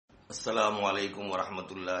السلام عليكم ورحمة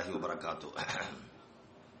الله وبركاته.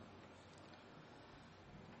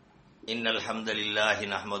 إن الحمد لله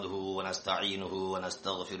نحمده ونستعينه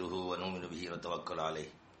ونستغفره ونؤمن به ونتوكل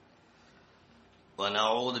عليه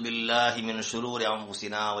ونعوذ بالله من شرور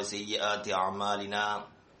أنفسنا وسيئات أعمالنا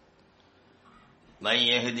من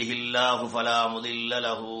يهده الله فلا مضل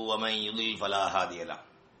له ومن يضلل فلا هادي له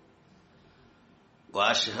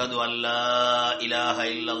وأشهد أن لا إله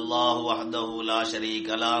إلا الله وحده لا شريك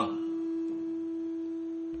له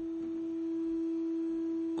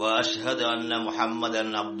وأشهد أن محمدا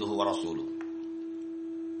عبده ورسوله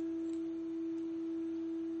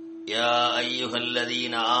يا أيها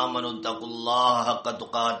الذين آمنوا اتقوا الله حق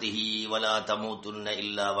تقاته ولا تموتن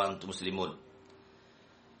إلا وأنتم مسلمون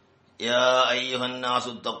يا أيها الناس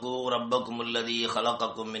اتقوا ربكم الذي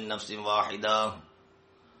خلقكم من نفس واحدة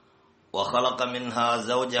وخلق منها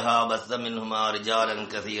زوجها بث منهما رجالا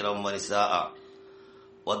كثيرا ونساء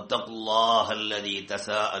واتقوا الله الذي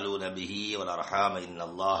تساءلون به والأرحام إن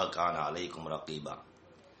الله كان عليكم رقيبا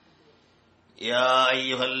يا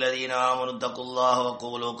أيها الذين آمنوا اتقوا الله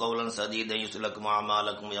وقولوا قولا سديدا يصلح لكم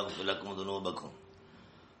أعمالكم ويغفر لكم ذنوبكم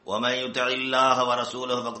ومن يطع الله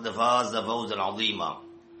ورسوله فقد فاز فوزا عظيما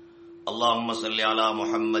اللهم صل على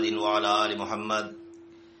محمد وعلى آل محمد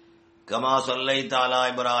كما صليت على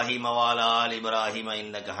إبراهيم وعلى آل إبراهيم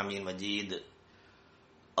إنك حميد مجيد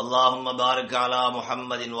اللهم بارك على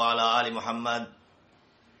محمد وعلى آل محمد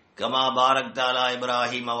كما باركت على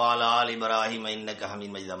إبراهيم وعلى آل إبراهيم إنك حميد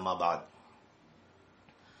مجيد أما بعد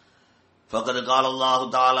فقد قال الله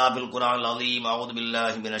تعالى في القرآن العظيم أعوذ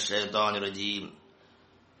بالله من الشيطان الرجيم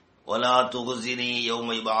ولا تخزني يوم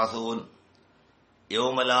يبعثون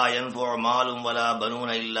يوم لا ينفع مال ولا بنون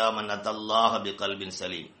إلا من أتى الله بقلب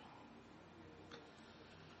سليم.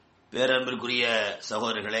 பேரன்பிற்குரிய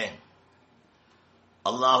சகோதரர்களே,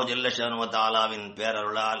 அல்லாஹு ஜல்ல ஷானு தஆலாவின்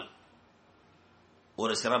பேரருளால்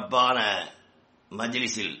ஒரு சிறப்பான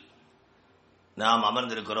மஜ்லிஸில் நாம்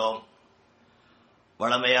அமர்ந்திருக்கிறோம்.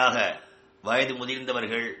 வழமையாக வயது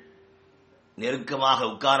முதிர்ந்தவர்கள், நெருக்கமாக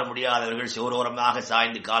உட்கார முடியாதவர்கள் செவரோரமாக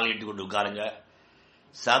சாய்ந்து கால் இட்டு கொண்டு உட்காருங்க.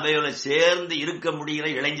 சபையோட சேர்ந்து இருக்க முடிகிற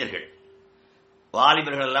இளைஞர்கள்,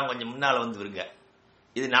 வாலிபர்கள் எல்லாம் கொஞ்சம் முன்னால் வந்து விருங்க.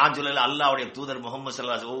 இது நான் சொல்லல, அல்லாஹ்வுடைய தூதர் முகமது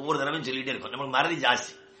ஸல்லல்லாஹு அலைஹி வஸல்லம் ஒவ்வொரு தடவையும் சொல்லிட்டே இருக்கும். நமக்கு மறதி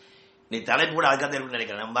ஜாஸ்தி. நீ தலைப்பு கூட அதுக்காக இருக்குன்னு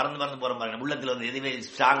நினைக்கிறேன். நம்ம மறந்து போற மாதிரி உள்ளத்துல வந்து எதுவுமே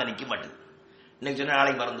ஸ்ட்ராங்கா நிக்க மாட்டேது. இன்னைக்கு சொன்னா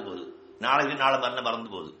நாளைக்கு மறந்து போகுது, நாளைக்கு நாளை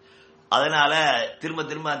மறந்து போகுது. அதனால திரும்ப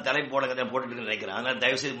திரும்ப தலைப்போட போட்டுட்டு நினைக்கிறேன். அதனால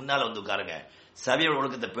தயவு செய்து முன்னால வந்து உட்காருங்க. சபையோட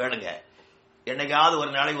ஒழுக்கத்தை பேணுங்க. என்னைக்காவது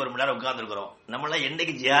ஒரு நாளைக்கு 1 மணி நேரம் உட்கார்ந்து இருக்கிறோம். நம்மளாம்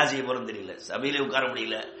என்னைக்கு ஜிஹாத் செய்ய போறோம் தெரியல, சபையில உட்கார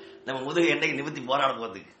முடியல, நம்ம முதுகு என்னைக்கு நிமித்தி போராட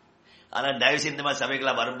போறதுக்கு. அதனால தயவு செய்து இந்த மாதிரி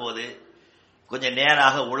சபைக்கெல்லாம் வரும்போது கொஞ்சம்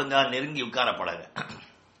நேராக ஒழுங்கா நெருங்கி உட்கார பழங்க.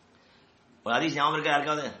 அதிக ஞாபகம் இருக்கா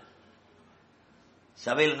யாருக்காவது?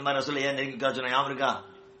 சபையில் இந்த மாதிரி ரசூல் ஏன் நெருங்கி உட்கார சொன்ன ஞாபகம் இருக்கா?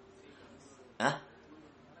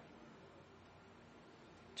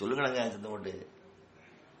 சொல்லுங்களேங்க சத்தம் போட்டு.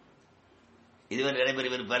 இதுவரை நிறைய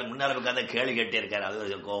பேர் இருப்பாரு, முன்னால உட்கார்ந்தா கேள்வி கேட்டே இருக்காரு,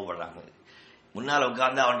 அது கோவப்படுறாங்க. முன்னால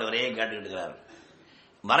உட்கார்ந்து அவன் ஒரே கேட்டுக்கிட்டு இருக்கிறாரு.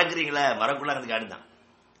 மறக்கிறீங்களா? மறக்குள்ள கேட்டுதான்.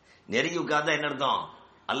 நெருங்கி உட்கார்ந்தா என்ன அர்த்தம்?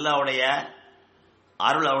 அல்லாஹ்வுடைய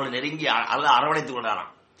அருள் அவளை நெருங்கி அல்லாஹ் அரவணைத்துக்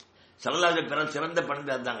கொண்டாராம். ஸல்லல்லாஹு பிற சிறந்த பண்பு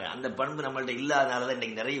இருந்தாங்க. அந்த பண்பு நம்மள்ட்ட இல்லாதனாலதான்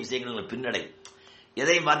இன்னைக்கு நிறைய விஷயங்கள் பின்னடை.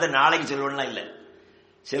 எதையும் பார்த்தா நாளைக்கு சொல்லணும்லாம் இல்ல.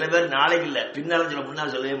 சில பேர் நாளைக்கு இல்ல, பின்னால சொல்ல,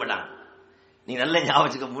 முன்னால சொல்லவே மாட்டாங்க. நீ நல்ல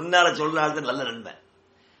ஞாபகம், முன்னால சொல்றாலும் நல்ல நண்பன்,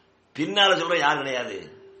 பின்னால சொல்ற யார் கிடையாது.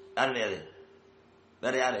 யார் கிடையாது?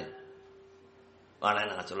 வேற யாரு? வாடா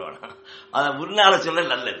நான் சொல்லுவானா? அத முன்னால சொல்ல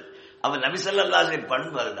நல்லது. அப்ப நபி ஸல்லல்லாஹு அலைஹி வஸல்லம்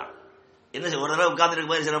பண்பு அதுதான். என்ன ஒரு தடவை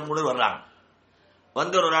உட்கார்ந்துருக்கு போது சில 3 வர்றாங்க.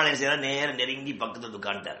 வந்து ஒரு நாள் என்ன நேரம் நெருங்கி பக்கத்துல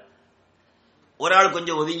உட்கார்ந்தார். ஒரு ஆள்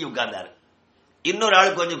கொஞ்சம் ஒதுங்கி உட்கார்ந்தார், இன்னொரு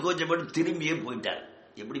ஆள் கொஞ்சம் கூச்சப்பட்டு திரும்பியே போயிட்டார்.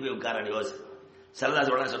 எப்படி போய் உட்கார யோசி.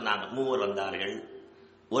 ஸல்லல்லாஹு சொன்னாங்க, 3 வந்தார்கள்.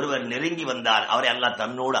 ஒருவர் நெருங்கி வந்தார், அவரை அல்லாஹ்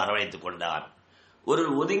தன்னோடு அரவணைத்துக் கொண்டார்.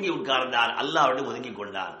 ஒருவர் ஒதுங்கி உட்கார்ந்தார், அல்லாஹ் அவரை ஒதுங்கி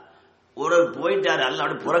கொண்டார். ஒருவர் போயிட்டார், அல்லாஹ்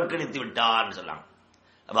அவரை புறக்கணித்து விட்டார்னு சொன்னாங்க.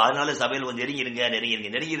 அப்ப அதனால சபையில் கொஞ்சம்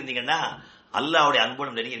நெருங்கி இருந்தீங்கன்னா அல்லாஹ்வுடைய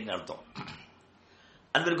அன்போடு நெருங்கிருங்க அர்த்தம்.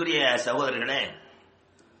 அன்பிற்குரிய சகோதரர்களே,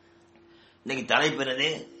 இன்னைக்கு தலைப்பினது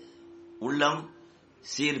உள்ளம்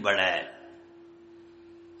சீர்பட.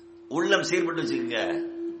 உள்ளம் சீர்பட்டு வச்சுக்கோங்க,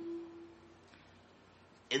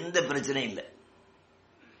 எந்த பிரச்சனையும் இல்லை.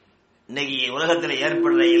 இன்னைக்கு உலகத்தில்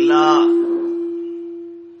ஏற்படுற எல்லா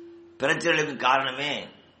பிரச்சனைகளுக்கும் காரணமே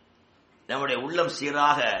நம்முடைய உள்ளம்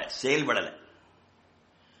சீராக செயல்படல.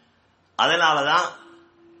 அதனாலதான்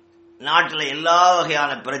நாட்டில் எல்லா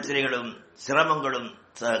வகையான பிரச்சனைகளும் சிரமங்களும்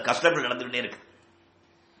கஷ்டங்கள் நடந்துகிட்டே இருக்கு.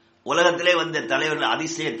 உலகத்திலே வந்த தலைவர்கள்,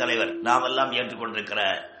 அதிசய தலைவர் நாம் எல்லாம் ஏற்றுக்கொண்டிருக்கிற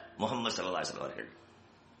முகமது ஸல்லல்லாஹு அலைஹி வஸல்லம் அவர்கள்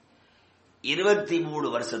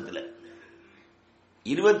 23 வருஷத்துல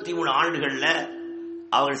 23 ஆண்டுகள்ல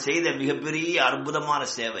அவர்கள் செய்த மிகப்பெரிய அற்புதமான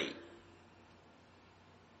சேவை.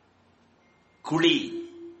 குழி,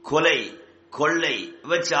 கொலை, கொள்ளை,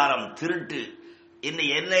 விபச்சாரம், திருட்டு,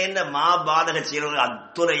 என்ன என்ன மாபாதக செயல்கள்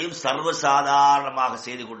அத்துறையும் சர்வசாதாரணமாக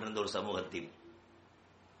செய்து கொண்டிருந்த ஒரு சமூகத்தில்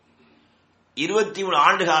 23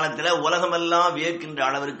 ஆண்டு காலத்தில் உலகமெல்லாம் வியக்கின்ற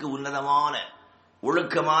அளவிற்கு உன்னதமான,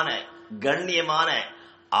 ஒழுக்கமான, கண்ணியமான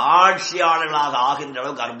ஆட்சியாளர்களாக ஆகின்ற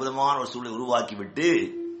அளவுக்கு அற்புதமான ஒரு சூழலை உருவாக்கிவிட்டு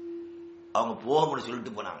அவங்க போக முடியும்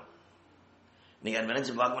சொல்லிட்டு போனாங்க. நீங்க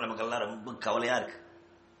நினைச்சு பார்க்கும் நமக்கெல்லாம் ரொம்ப கவலையா இருக்கு.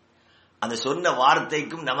 அந்த சொன்ன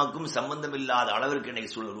வார்த்தைக்கும் நமக்கும் சம்பந்தம் இல்லாத அளவிற்கு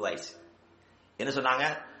இன்னைக்கு சூழல் உருவாயிடுச்சு. என்ன சொன்னாங்க?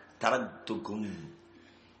 தரத்துக்கும்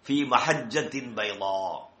ஃபீ மஹஜ்ஜத்தின் பைதா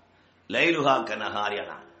லைலுஹா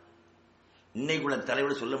கனஹாரியா. இன்னைக்குள்ள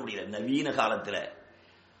தலைவரை சொல்ல முடியல. நவீன காலத்துல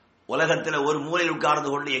உலகத்துல ஒரு மூலையில் உட்கார்ந்து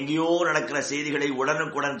கொண்டு எங்கேயோ நடக்கிற செய்திகளை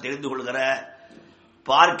உடனுக்குடன் தெரிந்து கொள்கிற,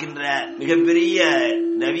 பார்க்கின்ற மிகப்பெரிய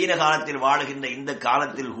நவீன காலத்தில் வாழுகின்ற இந்த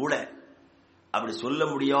காலத்தில் கூட அப்படி சொல்ல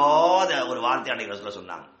முடியாத ஒரு வார்த்தை அன்னைக்கு சொல்ல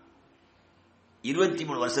சொன்னாங்க.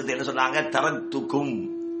 23 வருஷத்தை என்ன சொன்னாங்க? தரத்துக்கும்,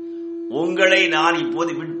 உங்களை நான்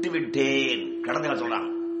இப்போது விட்டு விட்டேன். கடந்த சொல்றாங்க.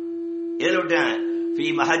 எதில் விட்டேன்? ஃபீ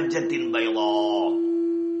மஹஜ்ஜத்தின் பைதா,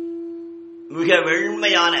 மிக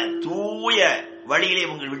வெண்மையான தூய வழியிலே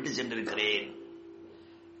உங்கள் விட்டு சென்றிருக்கிறேன்.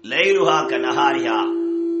 லைலுஹா கனஹாரிஹா,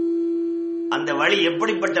 அந்த வழி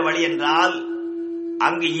எப்படிப்பட்ட வழி என்றால்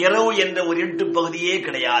அங்கு இரவு என்ற ஒரு இருட்டு பகுதியே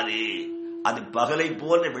கிடையாது, அது பகலை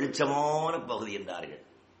போன்ற வெளிச்சமான பகுதி என்றார்கள்.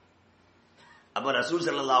 அப்ப ரசூல்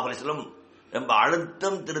ஸல்லல்லாஹு அலைஹி வஸல்லம் ரொம்ப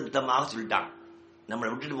அழுத்தம் திருத்தமாக சொல்லிட்டாங்க. நம்மளை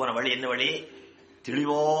விட்டுட்டு போன வழி என்ன வழி?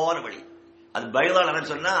 தெளிவான வழி. அது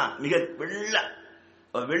பைதான்னு சொன்னா மிக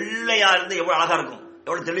வெள்ளையா இருந்து எவ்வளவு அழகா இருக்கும்,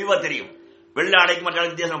 எவ்வளவு தெளிவா தெரியும். வெள்ளை ஆடைக்கு மற்ற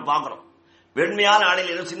வித்தியாசம் பார்க்கிறோம். வெண்மையான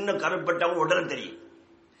ஆடையில் ஏதோ சின்ன கருப்பட்டவும் உடனே தெரியும்.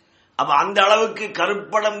 அப்ப அந்த அளவுக்கு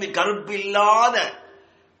கருப்பு இல்லாத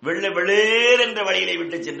வெள்ளை வெளியேறு என்ற வழியிலே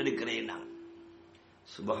விட்டு சென்றிருக்கிறேன் நான்.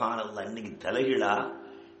 சுபஹானல்லாஹ், இன்னைக்கு தலைகீழா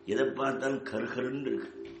எதை பார்த்தாலும் கருகருன்னு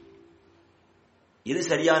இருக்கு. இது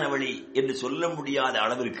சரியான வழி என்று சொல்ல முடியாத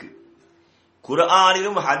அளவிற்கு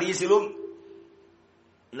குர்ஆனிலும் ஹதீஸிலும்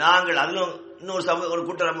நாங்கள் அதிலும் இன்னொரு ஒரு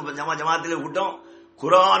கூட்டம் ஜமாத்திலே கூட்டம்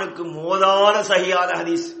குர்ஆனுக்கு மோதாத சஹீஹான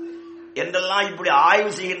ஹதீஸ் என்றெல்லாம் இப்படி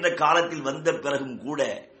ஆய்வு செய்கின்ற காலத்தில் வந்த பிறகும் கூட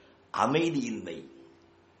அமைதியின்மை,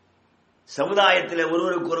 சமுதாயத்தில்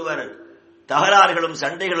ஒருவருக்கொருவர் தகராறுகளும்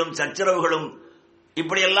சண்டைகளும் சச்சரவுகளும்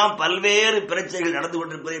இப்படியெல்லாம் பல்வேறு பிரச்சனைகள் நடந்து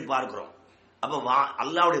கொண்டிருப்பதை பார்க்கிறோம். அப்ப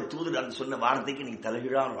அல்லாஹ்வுடைய தூதர் அந்த சொன்ன வார்த்தைக்கு நீங்க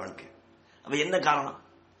தலைகீழான வாழ்க்கை. அப்ப என்ன காரணம்?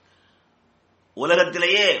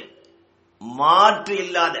 உலகத்திலேயே மாற்று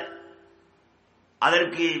இல்லாத,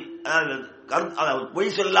 அதற்கு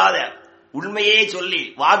பொய் சொல்லாத, உண்மையே சொல்லி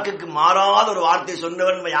வாக்குக்கு மாறாத ஒரு வார்த்தை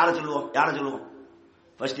சொன்னவன் யாரை சொல்லுவோம்?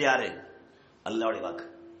 ஃபர்ஸ்ட் யாரு? அல்லாஹ்வுடைய வாக்கு.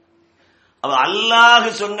 அப்ப அல்லாஹ்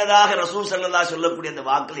சொன்னதாக ரசூல் ஸல்லல்லாஹு அலைஹி சொல்லக்கூடிய அந்த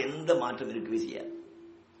வாக்கில் எந்த மாற்றம் இருக்கு விஷயம்?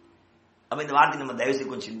 அப்ப இந்த வார்த்தை நம்ம தயவு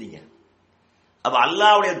செய்து கொஞ்சம் சிந்திங்க. அப்ப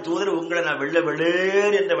அல்லாஹ்வுடைய தூதர் உங்களை நான் வெள்ளை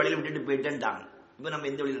என்ற வழியில் விட்டுட்டு போயிட்டேன்ட்டாங்க. இப்ப நம்ம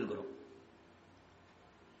எந்த வழியில் இருக்கிறோம்?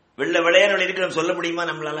 வெள்ளை வழியில் இருக்கு நம்ம சொல்ல முடியுமா?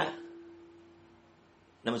 நம்மளால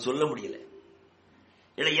நம்ம சொல்ல முடியல.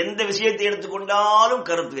 ஏன்னா எந்த விஷயத்தை எடுத்துக்கொண்டாலும்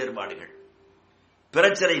கருத்து வேறுபாடுகள்,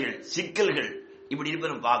 பிரச்சனைகள், சிக்கல்கள் இப்படி இருப்ப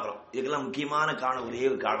நம்ம பார்க்கிறோம். இதுக்கெல்லாம் முக்கியமான காரணம் ஒரே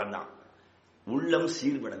ஒரு காரணம் தான், உள்ளம்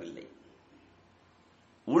சீர்படவில்லை.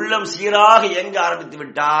 உள்ளம் சீராக இயங்க ஆரம்பித்து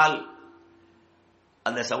விட்டால்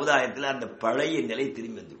அந்த சமுதாயத்தில் அந்த பழைய நிலை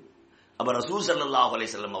திரும்பி வந்துடும். அப்ப ரசூல் ஸல்லல்லாஹு அலைஹி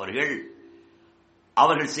வஸல்லம்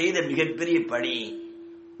அவர்கள் செய்த மிகப்பெரிய பணி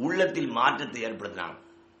உள்ளத்தில் மாற்றத்தை ஏற்படுத்தினாங்க.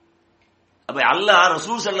 அப்ப அல்லாஹ்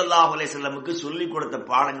ரசூல் ஸல்லல்லாஹு அலைஹி வஸல்லமுக்கு சொல்லிக் கொடுத்த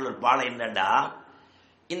பாடங்கள் ஒரு பாடம் என்னன்னா,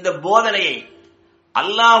 இந்த போதனையை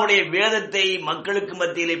அல்லாஹ்வுடைய வேதத்தை மக்களுக்கு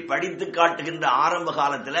மத்தியிலே படித்து காட்டுகின்ற ஆரம்ப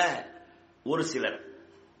காலத்துல ஒரு சிலர்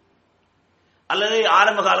அல்லது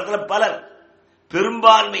ஆரம்ப காலத்தில் பலர்,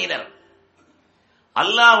 பெரும்பான்மையினர்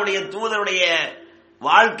அல்லாஹ்வுடைய தூதருடைய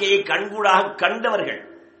வாழ்க்கையை கண்கூடாக கண்டவர்கள்.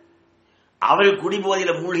 அவர்கள்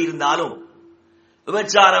குடிபோதையில மூழ்கி இருந்தாலும்,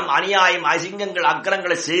 விபச்சாரம், அநியாயம், அசிங்கங்கள்,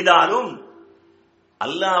 அக்கிரங்களை செய்தாலும்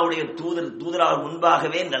அல்லாஹ்வுடைய தூதராக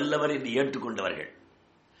முன்பாகவே நல்லவர் என்று ஏற்றுக்கொண்டவர்கள்.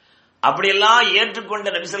 அப்படியெல்லாம் ஏற்றுக்கொண்ட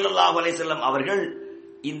நபி ஸல்லல்லாஹு அலைஹி வஸல்லம் அவர்கள்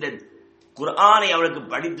இந்த குர்ஆனை அவருக்கு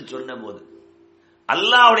படித்து சொன்ன போது,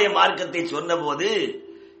 அல்லாஹ்வுடைய மார்க்கத்தை சொன்ன போது,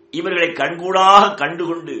 இவர்களை கண்கூடாக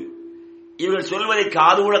கண்டுகொண்டு இவர்கள் சொல்வதை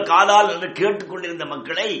காதால் என்று கேட்டுக்கொண்டிருந்த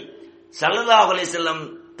மக்களை ஸல்லல்லாஹு அலைஹி வஸல்லம்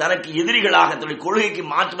தனக்கு எதிரிகளாக தன்னுடைய கொள்கைக்கு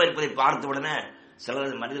மாற்றம் இருப்பதை பார்த்தவுடனே,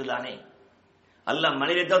 சிலர் மனிதர் தானே, அல்லாஹ்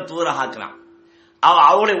மனிதரைத்தான் தூதராக ஆக்கலாம்,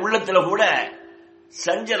 அவருடைய உள்ளத்துல கூட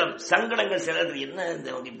சஞ்சலம், சங்கடங்கள், சிலர் என்ன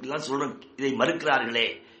இப்படிலாம் சொல்ற, இதை மறுக்கிறார்களே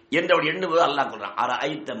என்று அவர் எண்ணும்போது அல்லாஹ் சொல்றான்,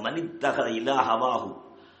 அரஐத்த மனித்தகத இலாஹவாஹு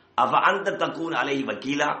அஃப அன்த தகூன் அலைஹி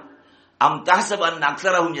வக்கீலா அம் தஹ்சபு அன்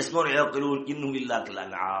அக்ஸரஹும் யஸ்மஊன வயக்லூன் இன்னும் இல்லா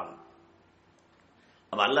கல்அன்ஆம்.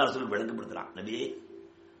 அப்ப அல்லாஹ் ரசூல் விளக்கப்படுத்துறான், நபியே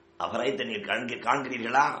அஃபரைத்த நீர்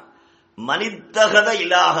காண்கிறீர்களா மனித்தகத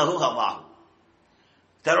இலாஹு ஹவாஹு,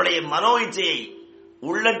 தன்னுடைய மனோ இச்சையை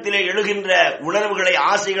உள்ளத்திலே எழுகின்ற உணர்வுகளை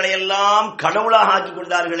ஆசைகளை எல்லாம் கடவுளாக ஆக்கி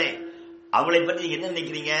கொண்டார்களே, அவளை பற்றி என்ன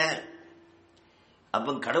நினைக்கிறீங்க?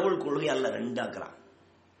 அப்ப கடவுள் கொள்கை அல்ல ரெண்டாக்குறான்.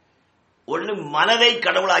 ஒண்ணு மனதை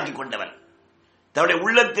கடவுளாக்கி கொண்டவன், தன்னுடைய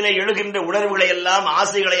உள்ளத்திலே எழுகின்ற உணர்வுகளை எல்லாம்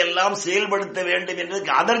ஆசைகளை எல்லாம் செயல்படுத்த வேண்டும் என்று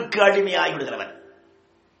அதற்கு அடிமையாகி விடுகிறவன்.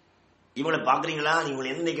 இவங்களை பாக்குறீங்களா, நீங்க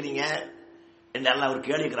என்ன நினைக்கிறீங்க என்று அல்ல அவர்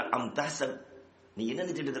கேள்விக்கிறான். அம் தஹ்சப், நீ என்ன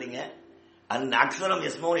நினைச்சிட்டு இருக்கிறீங்க? அன் அக்ஸரம்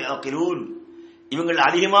யஸ்மஊன வயக்லூன், இவங்கள்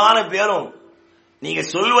அதிகமான பேரும் நீங்க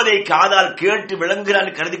சொல்வதை காதால் கேட்டு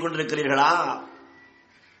விளங்குகிறான்னு கருதி கொண்டிருக்கிறீர்களா?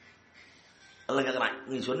 அதெல்லாம் கேட்கிறான்.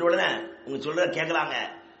 நீங்க சொன்ன உடனே உங்க சொல்ற கேட்கறாங்க,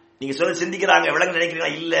 நீங்க சொல்ல சிந்திக்கிறாங்க, விளங்க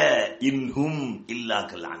நினைக்கிறீங்களா? இல்ல, இன்ஹும் இல்லா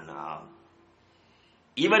கல்அன்ஆம்,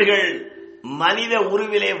 இவர்கள் மனித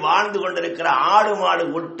உருவிலே வாழ்ந்து கொண்டிருக்கிற ஆடு மாடு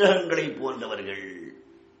ஒட்டகங்களை போன்றவர்கள்.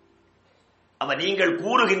 அப்ப நீங்கள்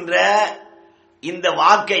கூறுகின்ற இந்த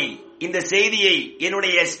வாக்கை, இந்த செய்தியை,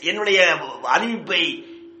 என்னுடைய அறிவிப்பை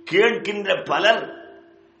கேட்கின்ற பலர்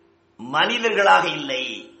மனிதர்களாக இல்லை.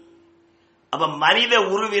 அப்ப மனித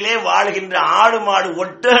உருவிலே வாழ்கின்ற ஆடு மாடு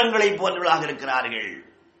ஒட்டகங்களை போன்றவர்களாக இருக்கிறார்கள்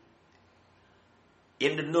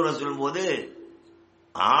என்று இன்னொரு சொல்லும்போது,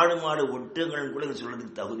 ஆடு மாடு ஒட்டகங்கள் கூட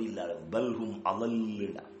சொல்றதுக்கு தகுதி இல்லாத பல்ஹும்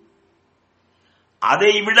அவல்லிடா,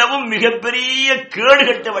 அதை விடவும் மிகப்பெரிய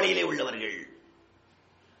கேடுகட்ட வழியிலே உள்ளவர்கள்.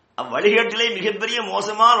 அவ்வழிகேட்டிலே மிகப்பெரிய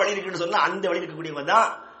மோசமான வழி இருக்குன்னு சொன்னா அந்த வழி இருக்கக்கூடியவங்க தான்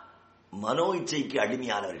மனோ இச்சைக்கு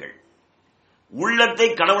அடிமையானவர்கள், உள்ளத்தை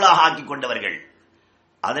கடவுளாக ஆக்கி கொண்டவர்கள்.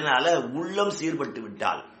 அதனால உள்ளம் சீர்பட்டு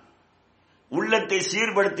விட்டால், உள்ளத்தை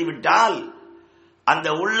சீர்படுத்தி விட்டால், அந்த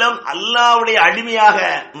உள்ளம் அல்லாஹ்வுடைய அடிமையாக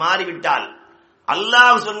மாறிவிட்டால்,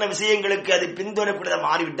 அல்லாஹ் சொன்ன விஷயங்களுக்கு அது பின்தொடரக்கூடியதா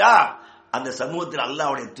மாறிவிட்டா, அந்த சமூகத்தில்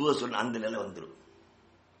அல்லாஹ்வுடைய தூதர் சொன்ன அந்த நிலை வந்துடும்.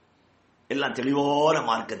 எல்லாம் தெளிவான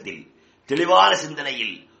மார்க்கத்தில், தெளிவான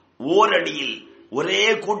சிந்தனையில், ஓரடியில், ஒரே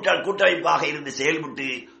கூட்டமைப்பாக இருந்து செயல்பட்டு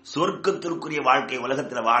சொர்க்கத்திற்குரிய வாழ்க்கை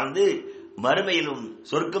உலகத்தில் வாழ்ந்து மறுமையிலும்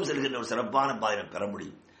சொர்க்கம் செல்கின்ற ஒரு சிறப்பான பாதையை பெற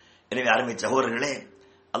முடியும். எனவே அருமை சகோதரர்களே,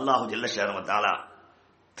 அல்லாஹு ஜல்ல ஷஅனஹு வ தஆலா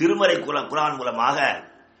திருமறை குர்ஆன் மூலமாக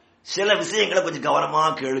சில விஷயங்களை கொஞ்சம் கவனமா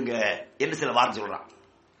கேளுங்க என்று சில வார்த்தை சொல்றான்.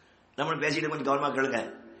 நம்ம பேசிட்டு கொஞ்சம் கவனமா கேளுங்க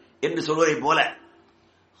என்று சொல்வதை போல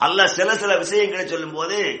அல்லாஹ் சில விஷயங்களை சொல்லும்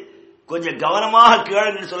போது கொஞ்சம் கவனமாக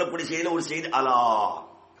கேளுங்க சொல்லக்கூடிய செய்தியில ஒரு செய்தி, அலா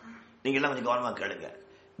நீங்க எல்லாம் கொஞ்சம் கவனமா கேளுங்க,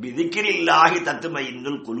 பிதிக்ரில்லாஹி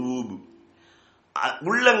தத்மஇன்னுல் குலூப்,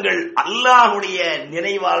 உள்ளங்கள் அல்லாஹ்வுடைய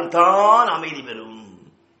நினைவால் தான் அமைதி பெறும்.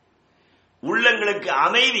 உள்ளங்களுக்கு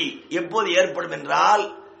அமைதி எப்போது ஏற்படும் என்றால்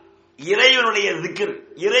இறைவனுடைய திக்ர்,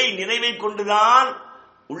 இறை நினைவை கொண்டுதான்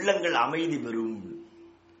உள்ளங்கள் அமைதி பெறும்.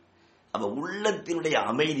 அப்ப உள்ளத்தினுடைய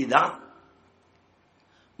அமைதி தான்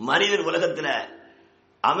மனிதர் உலகத்தில்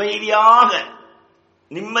அமைதியாக,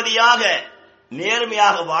 நிம்மதியாக,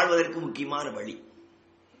 நேர்மையாக வாழ்வதற்கு முக்கியமான வழி.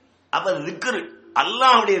 அப்ப திக்ர்,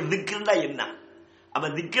 அல்லாஹ்வுடைய திக்ர்னா என்ன? அப்ப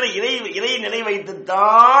திக்ரை இறை நிலை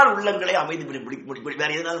வைத்துத்தான் உள்ளங்களை அமைதி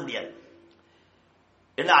வேற எதுனாலும் முடியாது.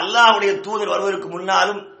 ஏன்னா அல்லாஹ்வுடைய தூதர் வருவதற்கு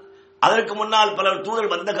முன்னாலும் அதற்கு முன்னால் பல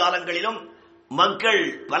தூதர் வந்த காலங்களிலும் மக்கள்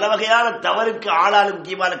பல வகையான தவறுக்கு ஆளாலும்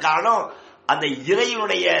முக்கியமான காரணம் அந்த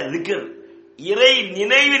இறைவனுடைய திக்ர், இறை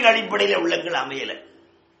நினைவின் அடிப்படையில் உள்ளங்கள் அமையல.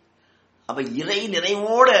 அப்ப இறை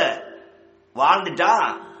நினைவோட வாழ்ந்துட்டா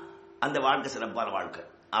அந்த வாழ்க்கை சிறப்பான வாழ்க்கை.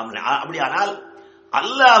 அப்படியானால்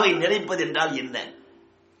அல்லாஹ்வை நினைப்பது என்றால் என்ன?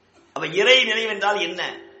 அப்ப இறை நினைவு என்றால் என்ன?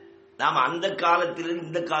 நாம அந்த காலத்திலிருந்து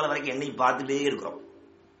இந்த காலம் வரைக்கும் என்னை பார்த்துட்டே இருக்கிறோம்.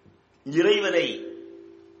 இறைவனை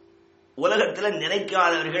உலகத்தில்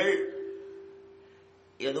நினைக்காதவர்கள்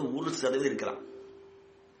ஏதோ 1% இருக்கலாம்.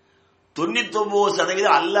 99%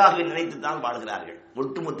 அல்லாஹ்வை நினைத்துத்தான் வாழ்கிறார்கள்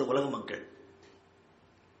ஒட்டுமொத்த உலக மக்கள்.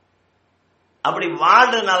 அப்படி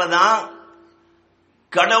வாழ்றதுனாலதான்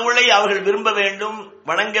கடவுளை அவர்கள் விரும்ப வேண்டும்,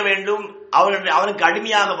 வணங்க வேண்டும், அவனுக்கு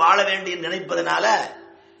அடிமையாக வாழ வேண்டும் நினைப்பதனால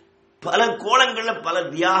பல கோலங்கள்ல பல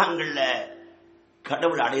தியாகங்கள்ல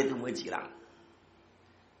கடவுளை அடையத்துக்கு முயற்சிக்கிறாங்க.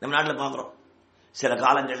 நம்ம நாட்டில் பார்க்கிறோம், சில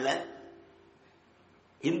காலங்கள்ல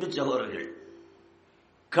இந்து சகோதரர்கள்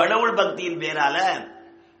கடவுள் பக்தியின் பேரால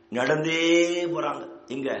நடந்தே போறாங்க.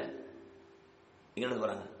 எங்க நடந்து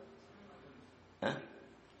போறாங்க?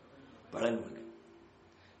 பழனி,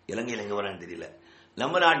 இலங்கையில் எங்க போறான்னு தெரியல.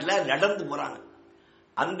 நம்ம நாட்டில் நடந்து போறாங்க.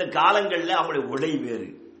 அந்த காலங்கள்ல அவங்களுடைய உடை வேறு,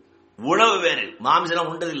 உணவு வேறு,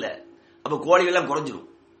 மாமிசம் உண்டதில்லை. அப்ப கோழிகள் எல்லாம் குறைஞ்சிடும்.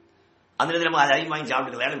 அந்த நேரத்தில் நம்ம அதை அதிகம் வாங்கி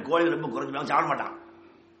சாப்பிட்டுக்கலாம். கோழிகள் ரொம்ப குறைஞ்சிடும், சாப்பிட மாட்டான்.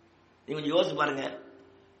 நீங்க கொஞ்சம் யோசிச்சு பாருங்க,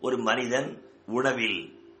 ஒரு மனிதன் உணவில்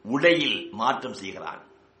உடையில் மாற்றம் செய்கிறான்,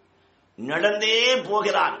 நடந்தே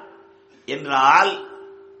போகிறான் என்றால்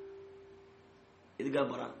எதுக்காக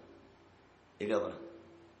போறான்? எதுக்காக போறான்?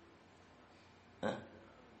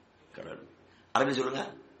 கடவுள். அரபி சொல்லுங்க,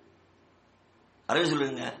 அரபி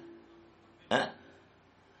சொல்லுங்க.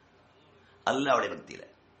 அல்லாஹ்வுடைய பக்தியில.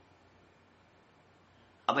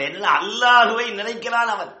 அப்ப என்ன, அல்லாஹ்வை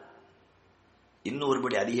நினைக்கிறான் அவன். இன்னும்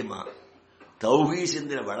ஒருபடி அதிகமா தௌஹீத்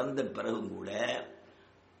சிந்தனை வளர்ந்த பிறகும் கூட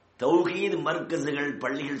தௌஹீத் மர்கஸ்கள்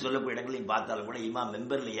பள்ளிகள் சொல்லக்கூடிய இடங்களையும் பார்த்தாலும் கூட இமாம்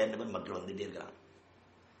மெம்பர்ல ஏறினவன் மக்கள் வந்துட்டே இருக்கிறான்,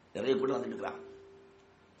 நிறைய கூட வந்துட்டு இருக்கிறான்.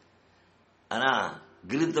 ஆனா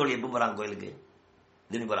கிறிஸ்தவர்கள் எப்ப போறாங்க கோயிலுக்கு?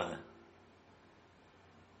 திடீர்னு போறாங்க.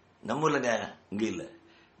 நம்ம ஊர்லங்க இங்க இல்ல,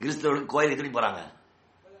 கிறிஸ்தவர்களுக்கு கோயில் எத்தனை போறாங்க?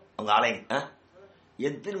 அவங்க ஆலயம்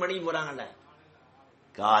எத்தனை மணிக்கு போறாங்கல்ல?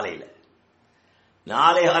 காலையில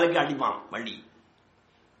 4:15 அடிப்பான் வண்டி.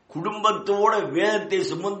 குடும்பத்தோட வேதத்தை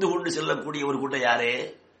சுமந்து கொண்டு செல்லக்கூடிய ஒரு கூட்டம் யாரு?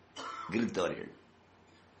 கிறிஸ்தவர்கள்.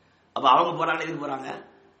 அப்ப அவங்க போறாங்க, எதுக்கு போறாங்க?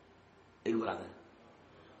 எதுக்கு போறாங்க?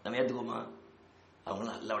 நம்ம ஏத்துக்கோமா?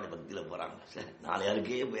 அவங்களும் அல்லாஹ்வுடைய பக்தியில போறாங்க.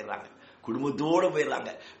 4:15 போயிடுறாங்க, குடும்பத்தோட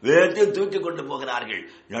போயிடுறாங்க, வேதத்தை தூக்கி கொண்டு போகிறார்கள்,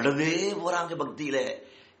 நடந்தே போறாங்க பக்தியில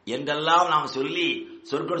என்றெல்லாம் நாம் சொல்லி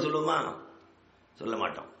சொற்கள் சொல்லுவோமா? சொல்ல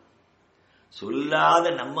மாட்டோம். சொல்லாத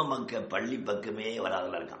நம்ம மக்கள் பள்ளி பக்கமே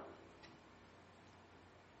வராதல இருக்கான்.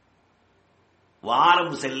 வாரம்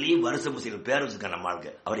முசல்லி வருஷ முசல்லி பேர் வச்சிருக்க நம்ம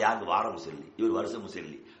ஆளுக்கு. அவர் யாருக்கு? வாரம் முசல்லி, இவர் வருஷ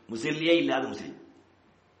முசல்லி. முசல்லியே இல்லாத முஸ்லீம்.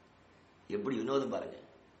 எப்படி வினோதம் பாருங்க.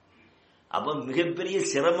 அப்ப மிகப்பெரிய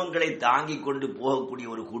சிரமங்களை தாங்கிக் கொண்டு போகக்கூடிய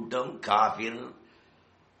ஒரு கூட்டம் காபிர்,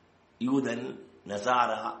 யூதன்,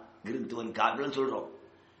 நசாரா, கிறிஸ்துவன், காபிர் சொல்றோம்.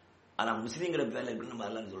 ஆனா முஸ்லீம்களை பேர்ல நம்ம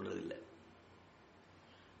எல்லாம் சொல்றது இல்லை.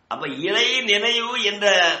 அப்ப இறை நினைவு என்ற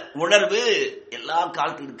உணர்வு எல்லா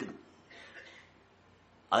காலத்திலும் இருக்குது.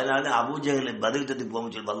 அதனால அபூஜஹல் பதிலத்துக்கு போக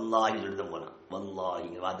சொல்லி வல்லாஹி சொல்லிட்டு போனான்.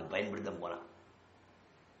 வல்லாஹிங்க வார்த்தை பயன்படுத்த போனான்.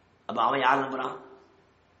 அப்ப அவன் யார் நம்புறான்?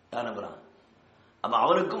 யார் நம்புறான்? அப்ப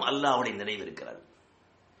அவனுக்கும் அல்லாஹ்வுடைய நினைவு இருக்கிறது.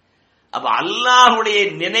 அப்ப அல்லாஹ்வுடைய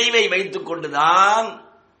நினைவை வைத்துக் கொண்டுதான்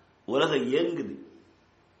உலகம் இயங்குது.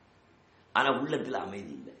 ஆனா உள்ளத்தில்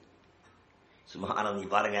அமைதி இல்லை. சுப்ஹானல்லாஹ். நீ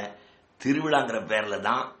பாருங்க, திருவிழாங்கிற பேர்ல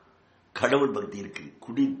தான் கடவுள் பக்தி இருக்கு.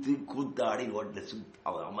 குடித்து கூத்தாடி ரோட்ல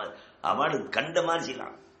அவன் கண்ட மாதிரி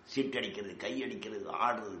செய்யலாம். சீட் அடிக்கிறது, கை அடிக்கிறது,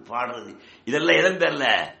 ஆடுறது, பாடுறது, இதெல்லாம் எதன் பேர்ல?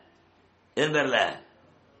 எதன் பேர்ல?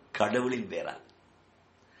 கடவுளின் பேரா.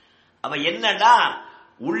 அப்ப என்னன்னா,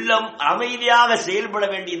 உள்ளம் அமைதியாக செயல்பட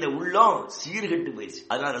வேண்டிய இந்த உள்ளம் சீர்கெட்டு போயிடுச்சு.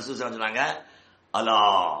 அதனால ரசூல் ஸல்லல்லாஹு அலைஹி வஸல்லம் சொன்னாங்க, அலா,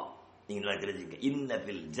 நீங்க தெரிஞ்சுங்க,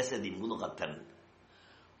 இன்னபில் ஜஸதி முதுகத்தன்,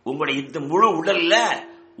 உங்களுடைய இந்த முழு உடல்ல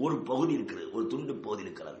ஒரு பகுதி இருக்கிறது, ஒரு துண்டு பகுதி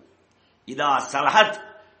இருக்கிறது. இதா சலஹத்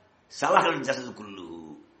சலஹல் ஜஸது குல்லு,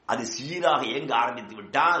 அது சீராக இயங்க ஆரம்பித்து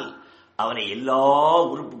விட்டால் அவனை எல்லா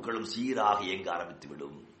உறுப்புகளும் சீராக இயங்க ஆரம்பித்து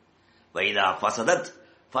விடும். வைதா ஃபஸதத்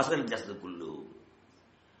ஃபஸல் ஜஸது குல்லு,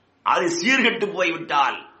 அது சீர்கெட்டு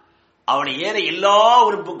போய்விட்டால் அவனை ஏற எல்லா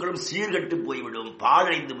உறுப்புகளும் சீர்கெட்டு போய்விடும்,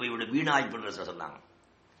 பாழடைந்து போய்விடும், வீணாய் போன்ற சொன்னாங்க.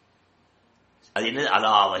 அது என்ன?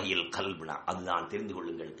 அலா வஹியல் கல்புனா, அதுதான் தெரிந்து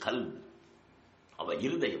கொள்ளுங்கள் கல்பு. அவ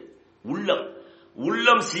இருதயம், உள்ளம்.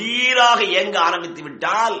 உள்ளம் சீராக இயங்க ஆரம்பித்து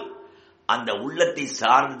விட்டால் அந்த உள்ளத்தை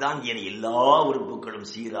சார்ந்துதான் எல்லா உறுப்புகளும்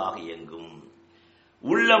சீராக இயங்கும்.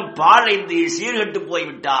 உள்ளம் பாழடைந்து சீர்கெட்டு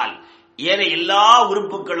போய்விட்டால் ஏற எல்லா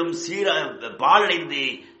உறுப்புகளும் பாழடைந்து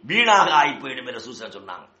வீணாக ஆகி போயிடும் என்று ரசூல்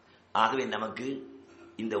சொன்னாங்க. ஆகவே நமக்கு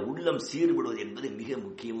இந்த உள்ளம் சீர்படுவது என்பது மிக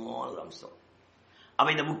முக்கியமான ஒரு அம்சம்.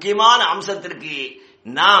 அப்ப இந்த முக்கியமான அம்சத்திற்கு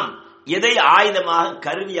நாம் எதை ஆயுதமாக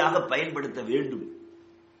கருவியாக பயன்படுத்த வேண்டும்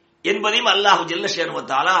என்பதையும் அல்லாஹ் ஜல்ல ஷானஹு வ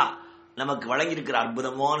தஆலா நமக்கு வழங்கியிருக்கிற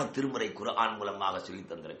அற்புதமான திருமுறை குர்ஆன் மூலமாக சொல்லி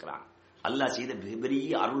தந்திருக்கிறான். அல்லாஹ் செய்த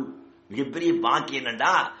மிகப்பெரிய அருள், மிகப்பெரிய பாக்கியம்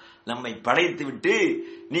என்னண்டா, நம்மை படைத்து விட்டு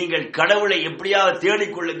நீங்கள் கடவுளை எப்படியாவது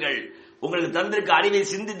தேடிக்கொள்ளுங்கள், உங்களுக்கு தந்திருக்க அறிவை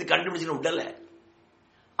சிந்தித்து கண்டுபிடிச்சு விடல.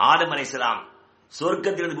 ஆதம் அலைஹிஸ்ஸலாம்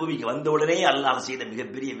சொர்க்கத்திலிருந்து பூமிக்கு வந்தவுடனே அல்லாஹ் செய்த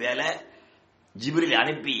மிகப்பெரிய வேலை, ஜிப்ரீல்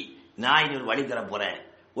அனுப்பி, நான் இனி ஒரு வழி தரப்போறேன்,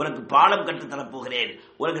 உனக்கு பாடம் கற்றுத் தரப்போகிறேன்,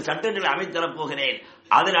 உனக்கு சட்டங்களை அமைத்து தரப்போகிறேன்,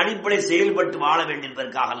 அதன் அடிப்படை செயல்பட்டு வாழ வேண்டும்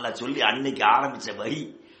என்பதற்காக அல்லாஹ் சொல்லி அன்னைக்கு ஆரம்பிச்ச வகி,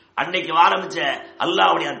 அன்னைக்கு ஆரம்பிச்ச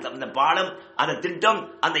அல்லாஹ்வுடைய அந்த பாடம், அந்த திட்டம்,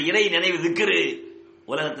 அந்த இறை நினைவு திக்ரு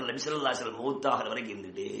உலகத்தில் நபி ஸல்லல்லாஹு அலைஹி வஸல்லம் மௌத்தாகிற வரைக்கும்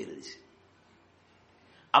இருந்துட்டே இருந்துச்சு.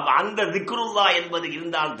 அப்ப அந்த திக்ருல்லாஹ் என்பது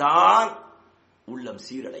இருந்தால்தான் உள்ளம்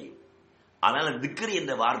சீரடையும். அதனால திக்ர்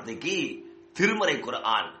என்ற வார்த்தைக்கு திருமறை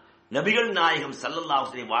குர்ஆன், நபிகள் நாயகம் ஸல்லல்லாஹு அலைஹி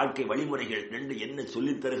வஸல்லம் வாழ்க்கை வழிமுறைகள் ரெண்டு என்ன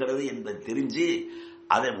சொல்லித் தருகிறது என்பது தெரிஞ்சு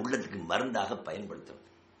அதை உள்ளத்துக்கு மருந்தாக பயன்படுத்தணும்.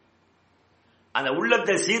 அந்த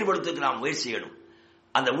உள்ளத்தை சீர்படுத்துவதற்கு நாம் முயற்சி செய்யணும்.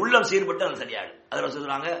 அந்த உள்ளம் சீர்பட்டு அது சரியாகும். அதில்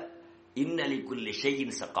சொல்றாங்க, இன்னலி குல்லி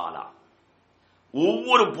ஷைஇன் ஸகாலா,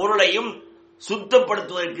 ஒவ்வொரு பொருளையும்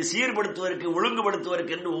சுத்தப்படுத்துவதற்கு, சீர்படுத்துவதற்கு,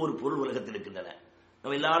 ஒழுங்குபடுத்துவதற்கு என்று ஒவ்வொரு பொருள் உலகத்தில் இருக்கின்றன.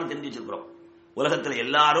 நம்ம எல்லாரும் தெரிஞ்சு வச்சிருக்கிறோம். உலகத்தில்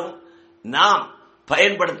எல்லாரும் நாம்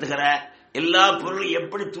பயன்படுத்துகிற எல்லா பொருளும்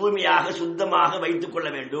எப்படி தூய்மையாக சுத்தமாக வைத்துக் கொள்ள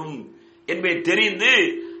வேண்டும் என்பதை தெரிந்து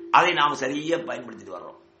அதை நாம் சரியா பயன்படுத்திட்டு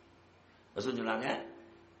வர்றோம். சொன்னாங்க,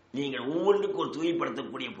 நீங்கள் ஒவ்வொன்றுக்கும் ஒரு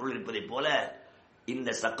தூய்மைப்படுத்தக்கூடிய பொருள் இருப்பதை போல இந்த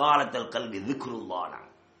சகாலத்தல் கல்வி திக்ருல்லாஹ்,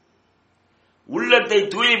 உள்ளத்தை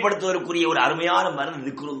தூய்மைப்படுத்துவதற்குரிய ஒரு அருமையான மருந்து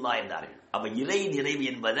திக்ருல்லாஹ் என்றார்கள். அப்ப இறை நிறைவு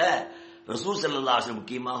என்பதை ரசூல் ஸல்லல்லாஹு அலைஹி வஸல்லம்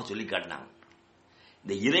முக்கியமாக சொல்லி காட்டினாங்க.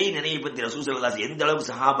 இந்த இறை நினைவை பற்றி ரசூல் ஸல்லல்லாஹு அலைஹி வஸல்லம் எந்த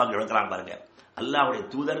அளவுக்கு சஹாபாக்கள் விளக்குறாங்க பாருங்க. அல்லாஹ்வுடைய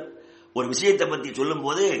தூதர் ஒரு விஷயத்தை பற்றி சொல்லும்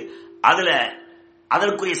போது அதுல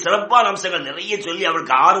அதற்குரிய சிறப்பான அம்சங்கள் நிறைய சொல்லி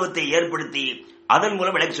அவருக்கு ஆர்வத்தை ஏற்படுத்தி அதன்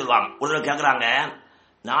மூலம் விளக்கி சொல்வாங்க. ஒரு தடவை கேட்கிறாங்க,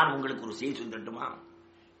 நான் உங்களுக்கு ஒரு செய்தி சொல்லி தரட்டுமா?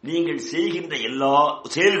 நீங்கள் செய்கின்ற எல்லா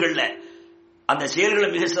செயல்கள்ல அந்த செயல்களை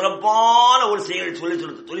மிக சிறப்பான ஒரு செயல்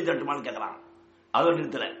சொல்லி தரட்டுமான்னு கேட்கிறாங்க. அதோட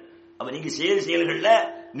நிறுத்தல. அப்ப நீங்க செயல்கள்ல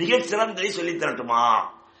மிக சிறந்ததை சொல்லி தரட்டுமா?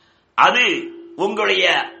 அது உங்களுடைய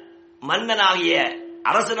மன்னனாகிய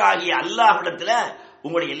அரசனாகிய அல்லாஹ்விடத்துல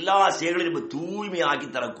உங்களுடைய எல்லா செயல்களையும் தூய்மையாக்கி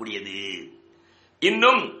தரக்கூடியது.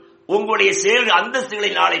 இன்னும் உங்களுடைய செயல்கள் அந்தஸ்துகளை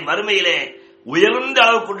நாளை மறுமையிலே உயர்ந்த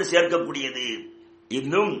அளவு கொண்டு சேர்க்கக்கூடியது.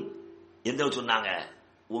 இன்னும் எந்த சொன்னாங்க,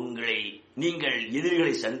 நீங்கள்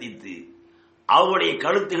எதிரிகளை சந்தித்து அவருடைய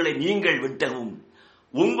கழுத்துக்களை நீங்கள் விட்டவும்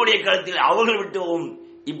உங்களுடைய கழுத்தில் அவர்கள் விட்டவும்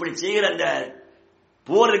இப்படி செய்கிற அந்த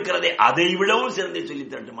போர் இருக்கிறதே அதை விடவும் சிறந்த சொல்லி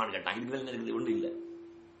தரட்டுமான்னு கேட்டாங்க. இது ஒன்றும் இல்லை.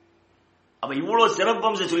 அப்ப இவ்வளவு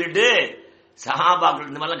சிறப்பம்சம் சொல்லிட்டு சஹாபாக்கள்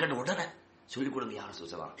இந்த மாதிரிலாம் கேட்ட உடனே சொல்லிக் கொடுங்க, யாரும்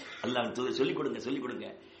சொல்லலாம், அல்லாஹ் சொல்லிக் கொடுங்க.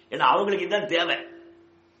 ஏன்னா அவங்களுக்கு இதுதான் தேவை.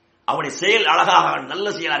 அவனுடைய செயல் அழகாக நல்ல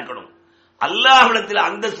செயலா இருக்கணும், அல்லாஹ்விடத்தில்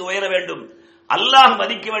அந்தஸ்து உயர வேண்டும், அல்லாஹ்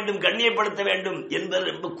மதிக்க வேண்டும், கண்ணியப்படுத்த வேண்டும்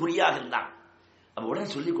என்பது ரொம்ப குறியாக இருந்தான். அப்ப உடனே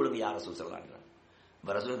சொல்லிக் கொடுங்க, யாரும் சொல்லலாம்.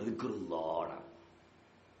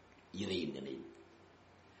 இறை நினைவு.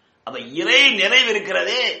 அப்ப இறை நினைவு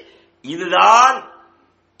இருக்கிறதே, இதுதான்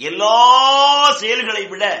எல்லா செயல்களை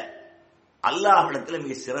விட அல்லாஹ்விடத்தில்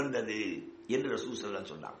மிக சிறந்தது என்று ரசூல் ஸல்லல்லாஹு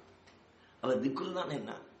அலைஹி சொன்னாங்க. அப்ப திக்ர் தான்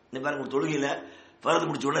என்ன? இந்த பாருங்க, தொழுகையில ஃபர்து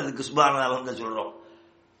முடிச்ச உடனே திக்ர் சுப்ஹானல்லாஹ் சொல்றோம்.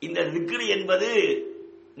 இந்த திக்ர் என்பது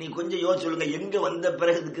நீ கொஞ்சம் யோசிச்சு சொல்லுங்க, எங்க வந்த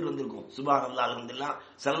பிறகு திக்ர் வந்திருக்கும்? சுப்ஹானல்லாஹ் அல்ஹம்துலில்லாஹ்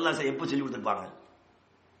ஸல்லல்லாஹு அலைஹி எப்ப சொல்லி கொடுத்திருப்பாங்க?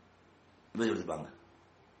 இப்ப சொல்லி கொடுத்திருப்பாங்க.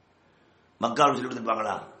 மக்காவுல சொல்லி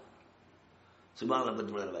கொடுத்திருப்பாங்களா? சுப்ஹானல்லாஹ்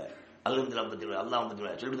 53 தடவை, அல்ஹம்துலில்லாஹ் 53 தடவை, அல்லாஹ் 53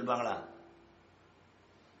 தடவை சொல்லி கொடுத்திருப்பாங்களா?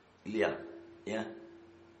 இல்லையா? ஏன்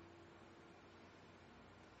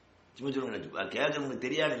சும்மா சொல்லுங்க, கேட்கறவங்களுக்கு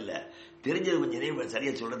தெரியாது இல்ல, தெரிஞ்சது கொஞ்சம் நிறைய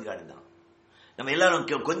சரியா சொல்றதுக்காக தான். நம்ம எல்லாரும்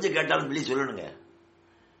கொஞ்சம் கேட்டாலும் வெளியே சொல்லணுங்க.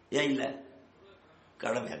 ஏன் இல்ல?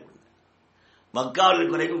 கடமையா இருக்கு. மக்காவில்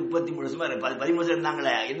இருக்கிற வரைக்கும் 33 வருஷமா 13 வருஷம்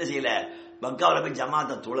இருந்தாங்களே, என்ன செய்யல? மக்காவில் போய்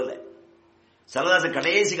ஜமாத்தை தொழல. சரதாச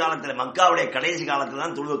கடைசி காலத்துல, மக்காவுடைய கடைசி காலத்துல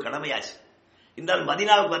தான் தொழுகை கடமையாச்சு. இந்த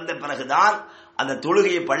மதீனாவுக்கு வந்த பிறகுதான் அந்த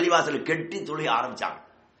தொழுகையை பள்ளிவாசல் கெட்டி தொழுகை ஆரம்பிச்சாங்க.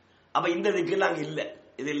 அப்ப இந்த திக்ர் அங்க இல்ல,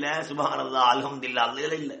 இது இல்ல, சுப்ஹானல்லாஹ் அல்ஹம்துலில்லாஹ்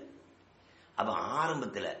அதெல்லாம் இல்ல. அப்ப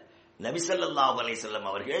ஆரம்பத்துல நபி ஸல்லல்லாஹு அலைஹி வஸல்லம்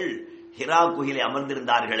அவர்கள் ஹிரா குகையிலே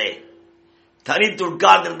அமர்ந்திருந்தார்களே, தனித்து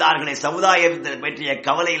உட்கார்ந்திருந்தார்களே, சமுதாயத்தை பற்றிய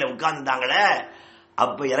கவலையில உட்கார்ந்தாங்களே,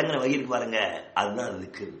 அப்ப இறங்கின வகைக்கு பாருங்க, அதுதான்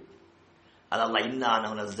திக்ர். அல்லாஹ் இன்னா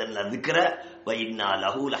நஸல்னா திக்ர வ இன்னா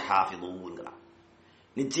லஹு லஹாஃபிதூன்.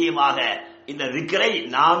 நிச்சயமாக இந்த திக்ரை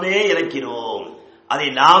நாமே இறக்கினோம், அதை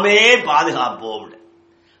நாமே பாதுகாப்போம்.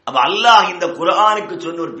 அப்ப அல்லாஹ் இந்த குர்ஆனுக்கு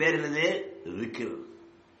சொன்ன ஒரு பேர் என்னது? திக்ர்.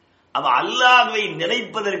 அப்ப அல்லாஹ்வை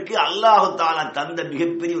நினைப்பதற்கு அல்லாஹ் தஆலா தந்த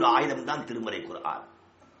மிகப்பெரிய ஒரு ஆயுதம் தான் திருமறை குர்ஆன்.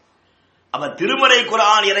 அப்ப திருமறை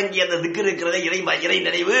குர்ஆன் இறங்கிய அந்த திக்ர் இருக்கிறதே, இறை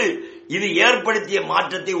நினைவு, இது ஏற்படுத்திய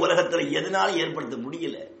மாற்றத்தை உலகத்தில் எதனாலும் ஏற்படுத்த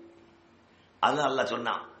முடியல. அதான் அல்லாஹ்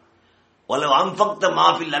சொன்னான், வலவ் அன்ஃபக்த மா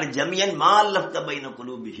ஃபில் அர்தி ஜமியன் மா லஃப்த பைன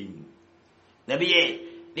குலூபிஹிம். நபியே,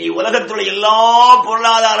 நீ உலகத்துடைய எல்லா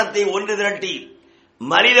பொருளாதாரத்தை ஒன்று திரட்டி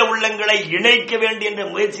மனித உள்ளங்களை இணைக்க வேண்டும் என்ற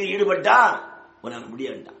முயற்சியில் ஈடுபட்டா உனக்கு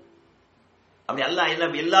முடியாதுடா. அப்படி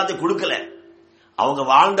அல்லாஹ் எல்லாத்தையும் கொடுக்கல. அவங்க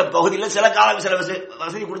வாழ்ந்த பகுதியில் சில காலம் சில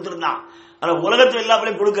வசதி கொடுத்திருந்தான், ஆனா உலகத்தில் எல்லா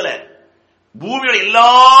பொருளையும் கொடுக்கல. பூமியோட எல்லா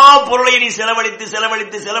பொருளையும் நீ செலவழித்து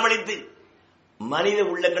செலவழித்து செலவழித்து மனித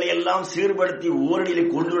உள்ளங்களை எல்லாம் சீர்படுத்தி ஓரடியிலே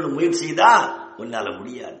கொண்டு வர முயற்சி செய்தா உன்னால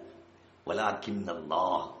முடியாது. வலாக்கின்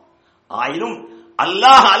அல்லாஹ், ஆயினும்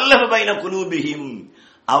அல்லாஹ் அல்லஹ பைன குலூபிஹிம்,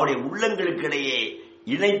 அவருடைய உள்ளங்களுக்கு இடையே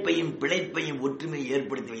இணைப்பையும் பிணைப்பையும் ஒற்றுமையை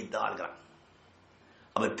ஏற்படுத்தி வைத்தார்கள்.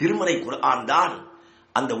 அவர் திருமறை குர்ஆன் தான்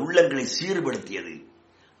அந்த உள்ளங்களை சீர்படுத்தியது,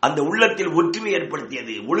 அந்த உள்ளத்தில் ஒற்றுமை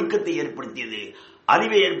ஏற்படுத்தியது, ஒழுக்கத்தை ஏற்படுத்தியது,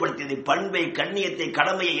 அறிவை ஏற்படுத்தியது, பண்பை, கண்ணியத்தை,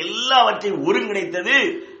 கடமையை எல்லாவற்றையும் ஒருங்கிணைத்தது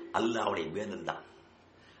அல்லாஹ்வுடைய வேதம் தான்.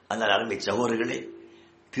 அதனால் அருமை சகோதரர்களே,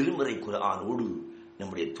 திருமறை குர்ஆனோடு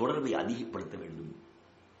நம்முடைய தொடர்பை அதிகப்படுத்த வேண்டும்.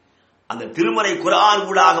 அந்த திருமறை குர்ஆன்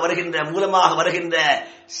மூலமாக வருகின்ற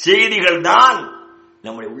செய்திகள் தான்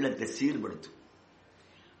நம்முடைய உள்ளத்தை சீர்படுத்தும்.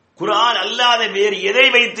 குர்ஆன் அல்லாத வேறு எதை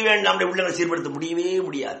வைத்து நம்முடைய உள்ளத்தை சீர்படுத்த முடியவே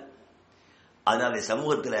முடியாது. அதனால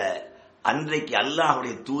சமூகத்தில் அன்றைக்கு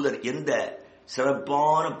அல்லாஹ்வுடைய தூதர் எந்த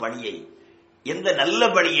சிறப்பான பணியை, எந்த நல்ல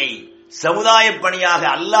பணியை சமுதாய பணியாக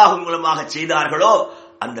அல்லாஹ் மூலமாக செய்தார்களோ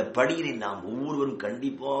அந்த பணியை நாம் ஒவ்வொருவரும்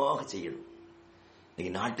கண்டிப்பாக செய்யணும்.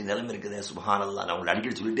 இன்னைக்கு நாட்டு நிலைமை இருக்குது, சுப்ஹானல்லாஹ். நான் உங்களை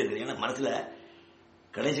அடிக்கடி சொல்லிட்டே இருக்கிறேன். ஏன்னா மனசுல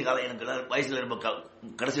கடைசி காலம், எனக்கு வயசுல ரொம்ப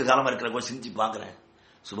கடைசி காலமா இருக்கிற சிந்திச்சு பார்க்கிறேன்.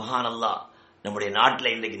 சுப்ஹானல்லாஹ், நம்முடைய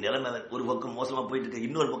நாட்டில் இன்றைக்கு நிலைமை ஒரு பக்கம் மோசமா போயிட்டு இருக்கு,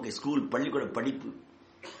 இன்னொரு பக்கம் ஸ்கூல் பள்ளிக்கூட படிப்பு,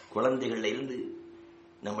 குழந்தைகள்ல இருந்து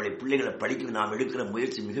நம்முடைய பிள்ளைகளை படிக்க நாம் எடுக்கிற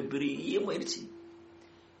முயற்சி மிகப்பெரிய முயற்சி.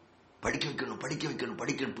 படிக்க வைக்கணும்,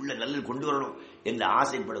 பிள்ளை நல்லது கொண்டு வரணும் என்று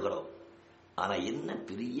ஆசைப்படுகிறோம். ஆனா என்ன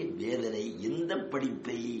பெரிய வேதனை, எந்த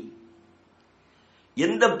படிப்பை,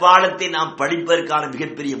 எந்த பாடத்தை நாம் படிப்பதற்கான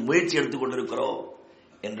மிகப்பெரிய முயற்சி எடுத்துக் கொண்டிருக்கிறோம்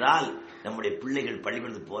என்றால், நம்முடைய பிள்ளைகள்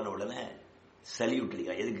பள்ளிக்கூடத்துக்கு போன உடனே சல்யூட்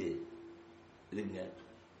அடிக்கா.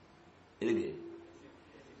 எதுக்கு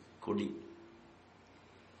கொடி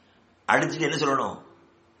அடிச்சுட்டு என்ன சொல்லணும்?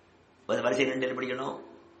 வரிசை 2 படிக்கணும்.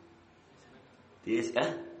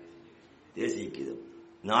 தேசிய கீதம்,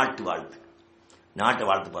 நாட்டு வாழ்த்து, நாட்டை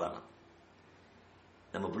வாழ்த்து போறாங்க.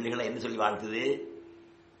 நம்ம பிள்ளைகளை என்ன சொல்லி வாழ்த்துது?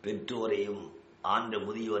 பெற்றோரையும் ஆண்ட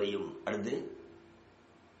முதியோரையும், அடுத்து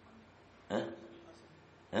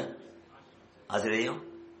ஆசிரியரையும்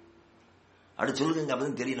அப்படி சொல்லுங்க.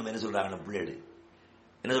 அப்பதான் தெரியும் நம்ம என்ன சொல்றாங்க. நம்ம பிள்ளைகள்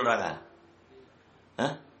என்ன சொல்றாங்க?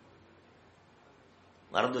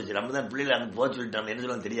 மறந்து வச்சு நம்ம தான் பிள்ளைகளை அங்க போக சொல்லிட்டோம். என்ன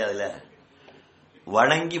சொல்ல தெரியாதுல்ல.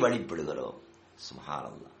 வணங்கி வழிபடுகிறோம்.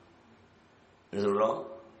 சுப்ஹானல்லாஹ். என்ன சொல்றோம்?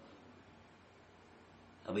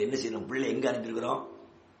 அப்ப என்ன செய்யணும்? பிள்ளை எங்க அனுப்பியிருக்கிறோம்?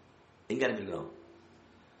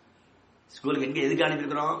 ஸ்கூலுக்கு எங்க எதுக்கு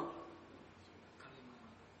அனுப்பியிருக்கிறோம்?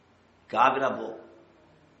 காபிரா போ,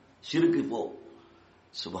 ஷிர்க்கு போ.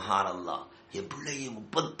 சுப்ஹானல்லாஹ். என் பிள்ளையை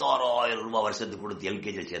 36,000 ரூபாய் வருஷத்துக்கு கொடுத்து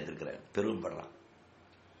எல்கேஜி சேர்த்திருக்கிறேன், பெருமைப்படுறான்.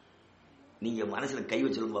 நீங்க மனசுல கை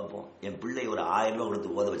வச்சிருங்க பார்ப்போம். என் பிள்ளை ஒரு 1000 ரூபாய்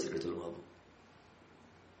கொடுத்து ஓத வச்சிருக்க சொல்லுங்க பார்ப்போம்.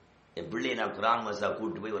 என் பிள்ளையை நான் குர்ஆன் மதரசா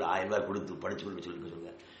கூட்டு போய் ஒரு 1000 ரூபாய் கொடுத்து படிச்சு கொடுக்க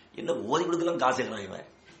சொல்லுங்க. என்ன ஓதி கொடுத்துலாம் காசு எடுறான் இவன்.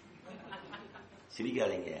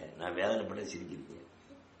 சிரிக்காதீங்க, நான் வேதனைப்பட சிரிக்கிறீங்க.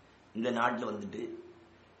 இந்த நாட்டில் வந்துட்டு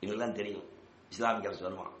எங்களுக்கெல்லாம் தெரியும், இஸ்லாமிய அரசு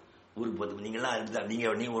வருவான் ஊருக்கு போது. நீங்கள்லாம் இருந்தா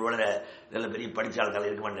நீங்க ஒருவேளை நல்ல பெரிய படிச்சாளர்கள்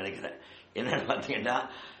இருக்குமான்னு நினைக்கிறேன். என்னன்னு பார்த்தீங்கன்னா,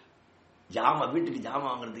 வீட்டுக்கு ஜாமான்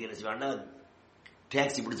வாங்குறதுக்கு என்ன செய்வாங்கன்னா,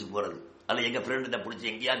 டாக்ஸி பிடிச்சி போறது. அதில் எங்க ஃப்ரெண்டு தான் பிடிச்சி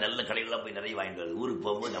எங்கேயா நல்ல கடைகள்லாம் போய் நிறைய வாங்கிட்டு வருது. ஊருக்கு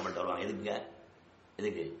போகும்போது நம்மள்ட்ட வருவாங்க.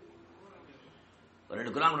 எதுக்கு ஒரு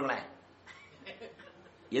 2 குர்ஆன் கொடுங்களேன்.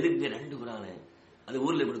 எதுக்கு 2 குர்ஆன்? அந்த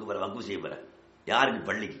ஊர்ல கொடுக்க போற, வக்ஃப் செய்ய போற. யாருக்கு?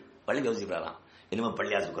 பள்ளிக்கு யோசிக்கிறாராம். இனிமே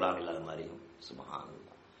பள்ளியாசு குர்ஆன் இல்லாத மாதிரியும்.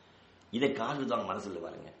 சுப்ஹானல்லாஹ். இதை காசு தான் மனசுல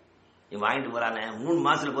பாருங்க. இவன் வாங்கிட்டு போறானே, 3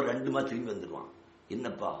 மாசத்துல போற 2 மாசம் திரும்பி வந்துடுவான்.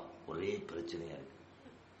 என்னப்பா ஒரே பிரச்சனையா இருக்கு,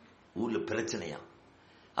 ஊர்ல பிரச்சனையா?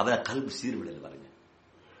 அவன் கல்வி சீர்விடல் பாருங்க.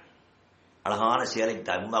 அழகான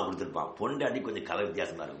சேலைக்கு அம்மா கொடுத்திருப்பான். பொண்டாட்டி கொஞ்சம் கலர்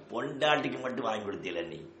வித்தியாசமா இருக்கும். பொண்டாட்டிக்கு மட்டும் வாங்கி கொடுத்தீல,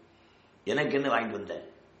 நீ எனக்கு என்ன வாங்கிட்டு வந்த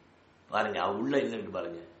பாருங்க. அவன் உள்ள என்ன இருக்கு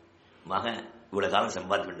பாருங்க. மகன் இவ்வளவு காலம்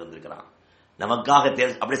சம்பாதிச்சு வந்திருக்கிறான், நமக்காக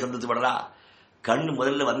அப்படியே சந்தோஷப்படுறா. கண்ணு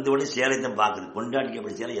முதல்ல வந்தவுடனே சேலைத்தான் பாக்குது. பொண்டாட்டிக்கு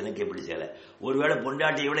எப்படி சேலை, எனக்கு எப்படி சேலை. ஒருவேளை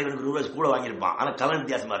பொண்டாட்டியை விட இவனுக்கு ரூபாய் கூட வாங்கியிருப்பான், ஆனா கலர்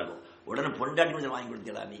வித்தியாசமா இருக்கும். உடனே பொண்டாட்டி கொஞ்சம் வாங்கி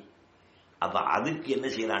கொடுத்தா நீ. அப்ப அதுக்கு என்ன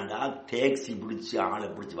செய்யலாண்டா, டாக்ஸி பிடிச்சி ஆளை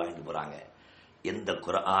பிடிச்சி வாங்கிட்டு போறாங்க. எந்த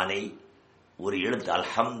குர்ஆனை ஒரு எழுத்து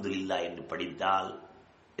அல்ஹம்துலில்லாஹ் என்று படித்தால்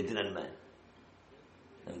எத்தனை நன்மை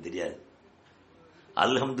நமக்கு தெரியாது.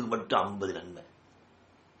 அல்ஹம்து மட்டும் 50 நன்மை.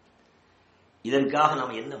 இதற்காக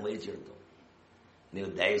நாம் என்ன முயற்சி எடுத்தோம்?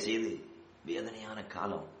 நீங்கள் தயவு செய்து, வேதனையான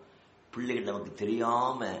காலம், பிள்ளைகள் நமக்கு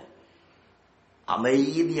தெரியாம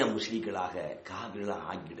அமைதியா முஸ்லிம்களாக காபிர்களாக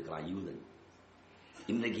ஆக்கி எடுக்கிறான் யூதன்.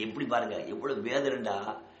 இன்றைக்கு எப்படி பாருங்க, எவ்வளவு வேதனைண்டா.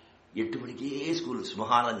 8 மணிக்கே ஸ்கூல்.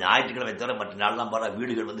 சுபஹானல்லாஹ். ஞாயிற்றுக்கிழமை தவிர மற்ற நாள்லாம் பாரு,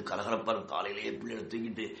 வீடுகள் வந்து கலகலப்பா இருக்கும். காலையிலேயே பிள்ளைகளை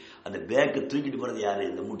தூக்கிட்டு, அந்த பேக்கை தூக்கிட்டு போறது யாரு?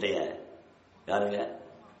 இந்த மூட்டைய யாருங்க?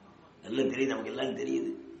 நல்லா தெரியுது, நமக்கு எல்லாம்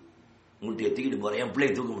தெரியுது. மூட்டையை தூக்கிட்டு போறேன், என்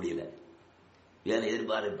பிள்ளையை தூக்க முடியல. வேலை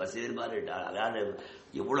எதிர்பாரு, பஸ் எதிர்பாரு. அதாவது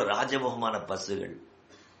எவ்வளவு ராஜபோகமான பஸ்ஸுகள்.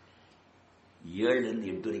 7 இருந்து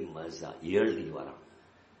 8 வரைக்கும் மதுசா 7:30 வரான்,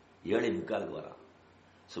 7:45 வரான்.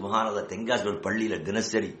 சுபஹானல்லாஹ். தென்காசி பள்ளியில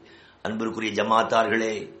தினசரி அன்பிற்குரிய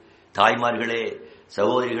ஜமாத்தார்களே, தாய்மார்களே,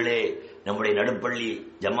 சகோதரிகளே, நம்முடைய நடுப்பள்ளி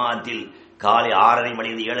ஜமாத்தில் காலை 6:30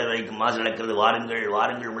 மணிக்கு 7:30 வரைக்கும் மாசு நடக்கிறது.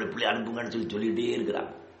 வாருங்கள் உங்களை பிள்ளை அனுப்புங்கன்னு சொல்லிட்டே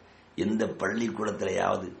இருக்கிறாங்க. எந்த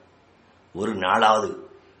பள்ளிக்கூடத்திலையாவது ஒரு நாளாவது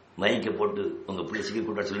மைக்க போட்டு உங்க பிள்ளை சீக்கிரம்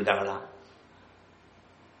கூட்ட சொல்லிருக்காங்களா?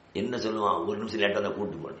 என்ன சொல்லுவான்? 1 நிமிஷம் லேட்டா தான்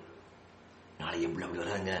கூட்டு போன. நாளை எப்படி அப்படி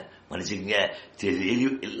வராங்க, மன்னிச்சுக்கங்க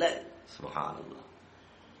இல்ல சுப்ஹானல்லாஹ்.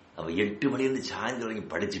 அப்ப 8 மணி இருந்து சாயந்தரம்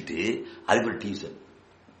வரைக்கும் படிச்சுட்டு அதுக்கு ஒரு டியூஷன்.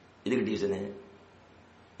 இதுக்கு டியூஷனு,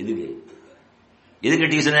 இதுக்கு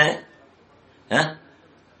டியூஷனு,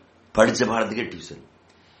 படிச்ச பாடத்துக்கே டியூஷன்,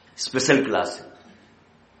 ஸ்பெஷல் கிளாஸ்.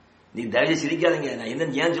 நீ தயவு சிரிக்காதீங்க, நான்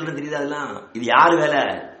என்ன ஏன் சொல்றேன் தெரியுது? அதெல்லாம் இது யார் வேலை?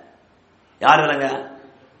 யார் வேலைங்க?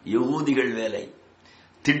 யகூதிகள் வேலை.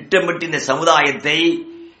 திட்டமிட்டு இந்த சமுதாயத்தை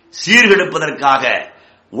சீர்கெடுப்பதற்காக,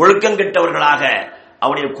 ஒழுக்கம் கெட்டவர்களாக,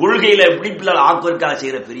 அவருடைய கொள்கையில பிடிப்பில் ஆக்குவதற்காக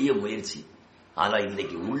செய்யற பெரிய முயற்சி. ஆனால்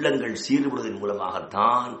இன்றைக்கு உள்ளங்கள் சீர்படுவதன்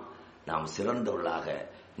மூலமாகத்தான் நாம் சிறந்தவர்களாக,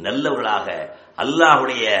 நல்லவர்களாக,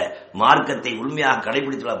 அல்லாஹ்வுடைய மார்க்கத்தை உண்மையாக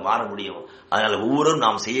கடைபிடித்து மாற முடியும். அதனால ஒவ்வொருவரும்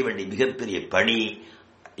நாம் செய்ய வேண்டிய மிகப்பெரிய பணி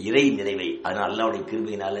இறை நிறைவை. அதனால் அல்லாஹ்வுடைய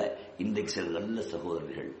கிருபையினால இன்றைக்கு சில நல்ல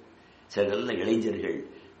சகோதரர்கள், சில நல்ல இளைஞர்கள்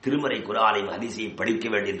திருமறை குர்ஆனையும் ஹதீஸையும் படிக்க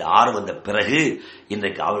வேண்டிய இந்த ஆர்வம் வந்த பிறகு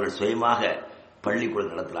இன்றைக்கு அவர்கள் சுயமாக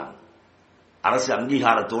பள்ளிக்கூடம் நடத்துறாங்க. அரசு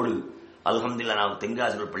அங்கீகாரத்தோடு. அல்ஹம்துலில்லாஹ். நான்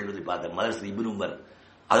தென்காசியில் பள்ளிக்கூடத்தில் பார்த்தேன், மதரசா இப்னு உமர்.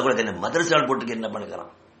 அது கூட என்ன மதரசால் போட்டுக்கு என்ன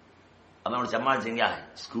பண்ணுறான் அவனோட சமாளிச்சீங்க.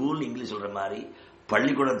 ஸ்கூல் இங்கிலீஷ் சொல்ற மாதிரி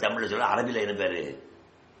பள்ளிக்கூடம் தமிழ்ல சொல்ல, அரபில என்ன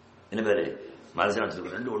பேரு மதரசா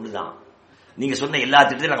வச்சிருக்கோம். ரெண்டு ஒன்று தான். நீங்க சொன்ன எல்லா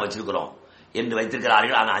திட்டத்தையும் நாங்கள் வச்சிருக்கிறோம் என்று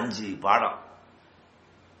வைத்திருக்கிறார்கள். ஆனால் 5 பாடம்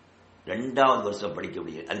 2வது வருஷம் படிக்க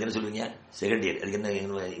முடியாது. அதுக்கு என்ன சொல்லுவீங்க? Second year. அதுக்கு என்ன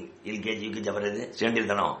எல்கேஜி யூகேஜி அப்புறம் செகண்ட்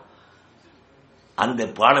இயர் தானோ? அந்த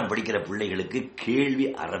பாடம் படிக்கிற பிள்ளைகளுக்கு கேள்வி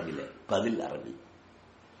அரபில, பதில் அரபி.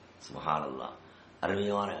 சுப்ஹானல்லாஹ்.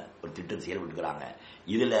 அருமையான ஒரு திட்டத்தை செயல்பட்டுக்கிறாங்க.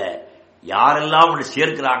 இதுல யாரெல்லாம்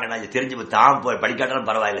சேர்க்கிறாங்கன்னா தெரிஞ்சு தான் படிக்காட்டாலும்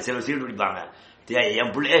பரவாயில்ல, சில சீட்டு பிடிப்பாங்க.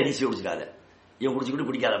 என் பிள்ளைய நீ சீட்டு குடிச்சிடாத, இவன் குடிச்சுக்கிட்டு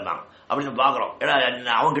குடிக்காதான் அப்படின்னு பாக்குறோம்.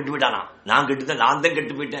 ஏன்னா அவன் கெட்டு போயிட்டானா, நான் கெட்டுதான், நான் தான்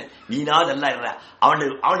கெட்டு போயிட்டேன், நீனாவது எல்லாம் இல்ல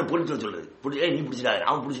அவனை பிடிச்சு சொல்றது, நீ பிடிச்சிடாத,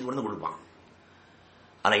 அவன் பிடிச்சிட்டு கொண்டு கொடுப்பான்.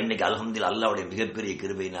 ஆனா இன்னைக்கு அல்ஹம்துலில்லாஹ் அல்லாஹ்வுடைய மிகப்பெரிய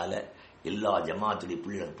கிருபையினால எல்லா ஜமாத்துடைய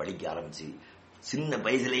பிள்ளைகள் படிக்க ஆரம்பிச்சு சின்ன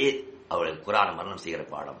வயசுலேயே அவளுக்கு குர்ஆனை மரணம் செய்கிற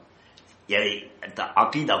பாடம்,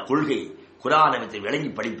 அகீதா கொள்கை, குர்ஆனை விளங்கி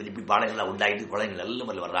படிப்பது, இப்படி பாடங்கள்லாம் உண்டாகிட்டு குழந்தைகள் நல்ல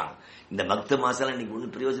முறையில் வர்றாங்க. இந்த மக்த மாசம் இன்னைக்கு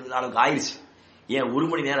ஒன்றும் பிரயோஜனம் அளவுக்கு ஆயிடுச்சு. ஏன் 1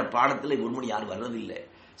 மணி நேர பாடத்தில் 1 மணி யாரும் வர்றதில்லை,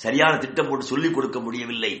 சரியான திட்டம் போட்டு சொல்லிக் கொடுக்க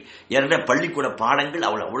முடியவில்லை. ஏன்னா பள்ளிக்கூட பாடங்கள்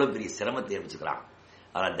அவ்வளவு பெரிய சிரமத்தை ஏற்படுச்சுக்கிறாங்க.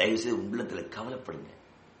 ஆனால் தயவுசெய்து உள்ளத்துல கவலைப்படுங்க.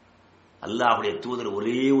 அல்லாஹ்வுடைய தூதர்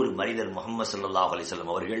ஒரே ஒரு மனிதர் முஹம்மது ஸல்லல்லாஹு அலைஹி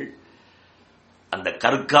வஸல்லம் அவர்கள் அந்த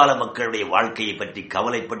கற்கால மக்களுடைய வாழ்க்கையை பற்றி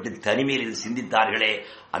கவலைப்பட்டு தனிமையில் சிந்தித்தார்களே,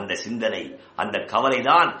 அந்த சிந்தனை, அந்த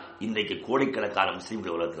கவலைதான் இன்றைக்கு கோடிக்கணக்கான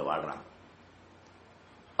முஸ்லிம்கள் உலகத்தில் வாழ்றாங்க.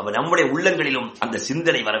 அப்ப நம்முடைய உள்ளங்களிலும் அந்த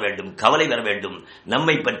சிந்தனை வர வேண்டும், கவலை வர வேண்டும்.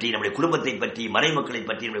 நம்மை பற்றி, நம்முடைய குடும்பத்தை பற்றி, மறைமக்களை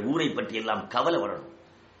பற்றி, நம்முடைய ஊரை பற்றி எல்லாம் கவலை வரணும்.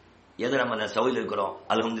 எது நம்ம சவுதியில் இருக்கிறோம்,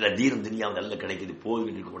 அல்ஹம்துலில்லாஹ் தீனும் துன்யாவும் நல்ல கிடைக்குது,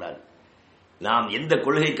 போய்விட்டு இருக்கக்கூடாது. நாம் எந்த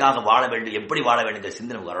கொள்கைக்காக வாழ வேண்டும், எப்படி வாழ வேண்டும் என்ற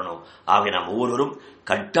சிந்தனை வரணும். ஆக நாம் ஒவ்வொருவரும்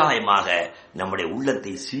கட்டாயமாக நம்முடைய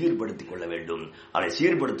உள்ளத்தை சீர்படுத்திக் கொள்ள வேண்டும். அதை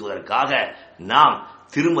சீர்படுத்துவதற்காக நாம்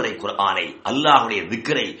திருமறை குர்ஆனை, அல்லாஹ்வுடைய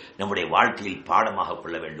திக்ரை நம்முடைய வாழ்க்கையில் பாடமாக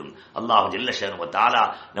கொள்ள வேண்டும். அல்லாஹ் ஜல்ல ஷஅனுஹு வ தஆலா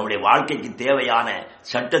நம்முடைய வாழ்க்கைக்கு தேவையான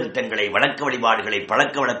சட்ட திட்டங்களை, வழக்க வழிபாடுகளை,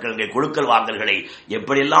 பழக்க வழக்கங்களை, கொடுக்கல் வாங்கல்களை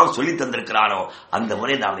எப்படியெல்லாம் சொல்லி தந்திருக்கிறானோ அந்த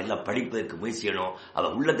முறை நாம் எல்லாம் படிப்பதற்கு முயற்சி செய்யணும்.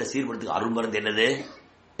 அவர் உள்ளத்தை சீர்படுத்த அருள்மருந்து என்னது?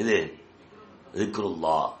 இது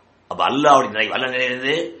திக்ருல்லாஹ். அப்ப அல்லாஹ்வுடைய நினைவு, அல்லாஹ்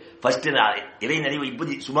நினைவு ஃபர்ஸ்ட் இறை நினைவு.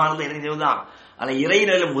 இப்படி சுப்ஹானல்லாஹ் இறை நினைவு தான். ஆனா இறை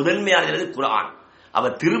நினைவு முதன்மையானது குர்ஆன். அவ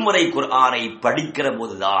திருமறை குர்ஆனை படிக்கிற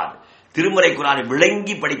போதுதான், திருமறை குர்ஆனை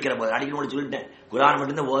விளங்கி படிக்கிற போது, அடிக்கடி சொல்லிட்டேன், குர்ஆன்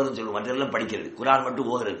மட்டும்தான் ஓதுன்னு சொல்லுவோம், மற்றெல்லாம் படிக்கிறது, குர்ஆன் மட்டும்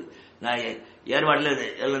ஓதுறது. நான் ஏற்பாடுல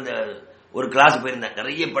ஒரு கிளாஸ் போயிருந்தேன்,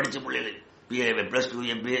 நிறைய படிச்ச பிள்ளைகள்,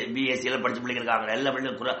 +2 பிஎஸ்சி எல்லாம் படிச்ச பிள்ளைங்க இருக்காங்க. எல்லா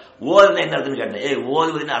பிள்ளைங்க ஓதுனா என்ன அர்த்தம்னு கேட்டேன்.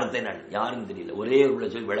 ஓதுவதுன்னு அர்த்தம் என்ன யாருன்னு தெரியல. ஒரே ஒரு பிள்ளை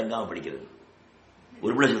சொல்லி விளங்காம படிக்கிறது,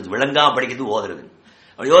 ஒரு பிள்ளை சொல்லி விளங்காம படிக்கிறது ஓதுறது.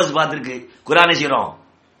 அப்படி யோசிச்சு பார்த்துருக்கு. குர்ஆனை செய்யறோம்,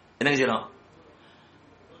 என்னங்க செய்யறோம்?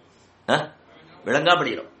 விளங்கா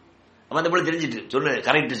படிக்கிறோம். அந்த பிள்ளை தெரிஞ்சிட்டு சொல்லு,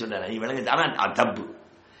 கரெக்ட் சொன்ன நீ விளங்க. ஆனா அது தப்பு.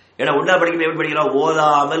 ஏன்னா ஒன்னா படிக்கும் எப்படி படிக்கிறோம்?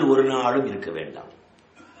 ஓதாமல் ஒரு நாளும் இருக்க வேண்டாம்.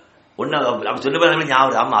 ஒன்னா அப்ப சொன்ன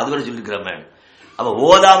ஞாபகம். ஆமா, அது வரை சொல்லிருக்கிறோமே. அப்ப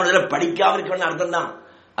ஓதாமல் படிக்காம இருக்க வேண்டிய அர்த்தம் தான்.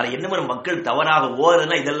 ஆனா என்ன மக்கள் தவறாக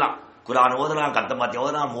ஓதுனா இதெல்லாம் குர்ஆன் ஓதலாம், கத்தமாத்தி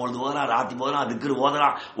ஓதலாம், மோல்து ஓதலாம், ராத்தி ஓதலாம், திக்ரு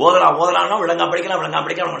ஓதலாம், விளங்கா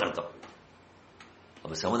படிக்கலாம் அர்த்தம்.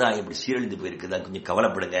 அப்ப சமுதாயம் இப்படி சீரழிந்து போயிருக்குதா, கொஞ்சம்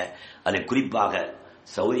கவலைப்படுங்க. அதை குறிப்பாக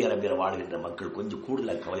சவுதி அரேபியாவில் வாழ்கின்ற மக்கள் கொஞ்சம்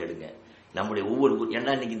கூடுதலாக கவலை எடுங்க. நம்முடைய ஒவ்வொரு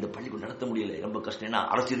ஏன்னா இன்னைக்கு இந்த பள்ளிக்கூடம் நடத்த முடியல, ரொம்ப கஷ்டம். ஏன்னா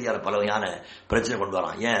அரசியல் பல வகையான பிரச்சனை கொண்டு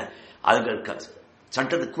வரான். ஏன் அதுக்கு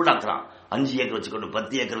சட்டத்தை கூடாக்குறான். 5 ஏக்கர் வச்சுக்கொண்டு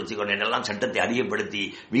 10 ஏக்கர் வச்சுக்கொண்டு என்னெல்லாம் சட்டத்தை அதிகப்படுத்தி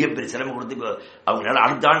மிகப்பெரிய சிரமம் கொடுத்து இப்போ அவங்க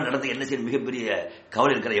அடுத்த ஆண்டு நடத்த என்ன செய்ய மிகப்பெரிய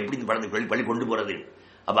கவலை இருக்கிற, எப்படி இந்த படத்தை பள்ளி கொண்டு போறது.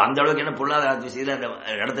 அப்ப அந்த அளவுக்கு என்ன பொருளாதார விஷயத்துல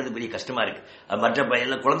நடத்துறது பெரிய கஷ்டமா இருக்கு. மற்ற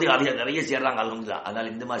எல்லாம் குழந்தைகள் அதிக நிறைய சேர்றாங்க அல்ஹம்துலில்லாஹ்.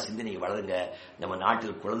 அதனால இந்த மாதிரி சிந்தனை வளருங்க. நம்ம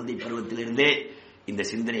நாட்டில் குழந்தை பருவத்திலிருந்தே இந்த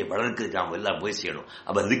சிந்தனையை வளர்க்கிறதுக்கு நாம் எல்லாம் போய் செய்யணும்.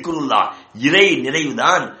 அப்ப திக்ருல்லாஹ் இறை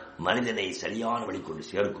நிறைவுதான் மனிதனை சரியான வழி கொண்டு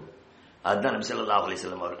சேர்க்கும். அதுதான் நபி ஸல்லல்லாஹு அலைஹி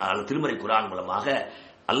வஸல்லம் அவர்கள் திருமறை குர்ஆன் மூலமாக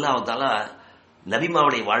அல்லாஹ் தஆலா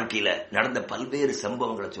நபிமாவுடைய வாழ்க்கையில நடந்த பல்வேறு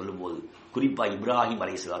சம்பவங்களை சொல்லும் போது, குறிப்பா இப்ராஹிம்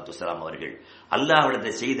அலைஹிஸ்ஸலாத்து வஸ்ஸலாம் அவர்கள்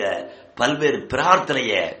அல்லாஹ்விடத்தை செய்த பல்வேறு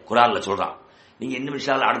பிரார்த்தனைய குர்ஆன்ல சொல்றான். நீங்க இன்னும்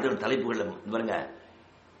இன்ஷாஅல்லாஹ் அடுத்த தலைப்புகள்ல பாருங்க,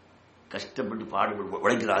 கஷ்டப்பட்டு பாடுபட்டு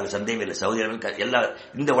உழைக்கிறாங்க, அது சந்தேகம் இல்லை. சவுதி அரேபியா எல்லா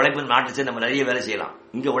இந்த உழைப்பு நாட்டில் சேர்ந்து நம்ம நிறைய வேலை செய்யலாம்.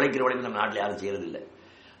 இங்க உழைக்கிற உழைப்பு நம்ம நாட்டில் யாரும் செய்யறது இல்லை.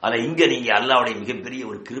 ஆனா இங்க நீங்க அல்லாஹ்வுடைய மிகப்பெரிய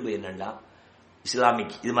ஒரு கிருபை என்னன்னா,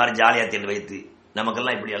 இஸ்லாமிக் இது மாதிரி ஜாலியாத்தில் வைத்து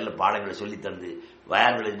நமக்கெல்லாம் இப்படி நல்ல பாடங்களை சொல்லி தந்து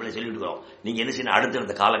வயர்களை இப்படி சொல்லிட்டு இருக்கிறோம். நீங்க என்ன செய்யணும்,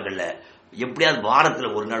 அடுத்தடுத்த காலங்கள்ல எப்படியாவது வாரத்துல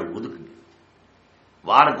ஒரு நாள் ஒதுக்குங்க.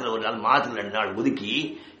 வாரத்துல ஒரு நாள், மாதத்துல 2 நாள் ஒதுக்கி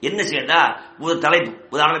என்ன செய்யண்டா, ஒரு தலைப்பு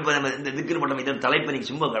உதாரணம் இப்ப நம்ம இந்த திக்ர் மட்டம் இதன் தலைப்பை நீங்க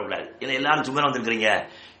சும்மா கூடாது. ஏன்னா எல்லாரும் சும்மா வந்திருக்கிறீங்க.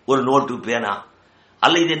 ஒரு நோட்டு பேனா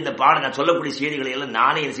அல்ல, இது இந்த பாடம் நான் சொல்லக்கூடிய செய்திகளை எல்லாம்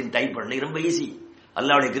நானே டைப் பண்ண ரொம்ப ஈஸி.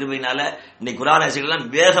 அல்லாஹ்வுடைய கிருபையினால இன்னைக்கு குர்ஆன் ஆசிரியர்கள்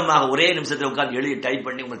வேகமாக ஒரே நிமிஷத்துல உட்கார்ந்து எழுதி டைப்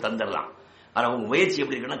பண்ணி உங்களுக்கு தந்துடலாம். ஆனா உங்க முயற்சி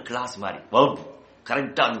எப்படி இருக்குன்னா, கிளாஸ் மாதிரி வகுப்பு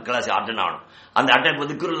கரெக்டா அந்த கிளாஸ் அட்டன் ஆகணும். அந்த அட்டன்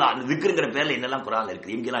திக்ருல்லாஹ், அந்த திக்ருங்கிற பேர்ல என்னெல்லாம் குர்ஆன்ல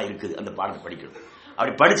இருக்கு, எங்கெல்லாம் இருக்குது, அந்த பாடத்தை படிக்கணும்.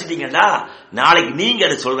 அப்படி படிச்சுட்டீங்கன்னா நாளைக்கு நீங்க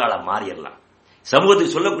அதை சொல்ற ஆளா மாறிடலாம்,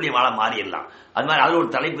 சமூகத்துக்கு சொல்லக்கூடிய ஆளா மாறிடலாம். அது மாதிரி அதுல ஒரு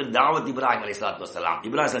தலைப்பு தாவத் இப்ராஹிம் அலைஹிஸ்ஸலாத்து வஸ்ஸலாம்,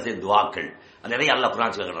 இப்ராஹிம் செய்த துஆக்கள். அது நிறைய அல்லாஹ்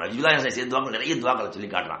குர்ஆன் சொல்றான். இப்ராஹிம் செய்த துஆக்கள் நிறைய துஆக்களை சொல்லி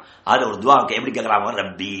காட்டுறான். அது ஒரு துஆ எப்படி கேக்குறாங்க,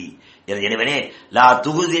 ரப்பி எனவே லா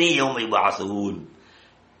துஹ்ஸினி யௌம யுபஅஸூன்,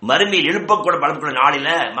 மறுமையில் எழுப்பப்படக்கூடிய நாளில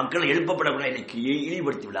மக்கள் எழுப்பப்படக்கூடிய இன்னைக்கு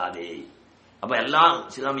இழிவுபடுத்தி விடாதே. அப்ப எல்லாம்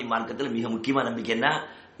இஸ்லாமிய மார்க்கத்தில் மிக முக்கியமான நம்பிக்கை என்ன,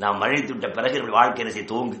 நாம் மழைத்து விட்ட பிறகு நம்முடைய வாழ்க்கை என்ன செய்ய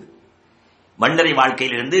துவங்குது. மன்னரை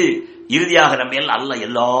வாழ்க்கையிலிருந்து இறுதியாக நம்ம எல்லாம் அல்லாஹ்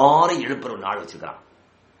எல்லாரும் எழுப்புற ஒரு நாள் வச்சிருக்கிறான்.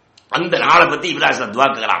 அந்த நாளை பத்தி இப்ராஹிம் துஆ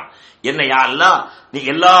கேக்குறான், என்ன யா அல்லாஹ், நீ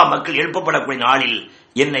எல்லா மக்கள் எழுப்பப்படக்கூடிய நாளில்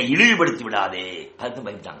என்னை இழிவுபடுத்தி விடாதே. அதுதான்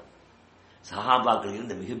பயந்தாங்க சஹாபாக்கள்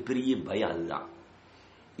இருந்த மிகப்பெரிய பயம். அதுதான்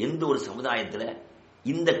எந்த ஒரு சமுதாயத்துல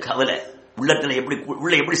இந்த கவலை உள்ளத்துல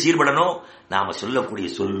எப்படி சீர்படணும், நாம சொல்லக்கூடிய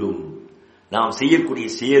சொல்லும், நாம் செய்யக்கூடிய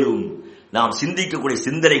செயலும், நாம் சிந்திக்கக்கூடிய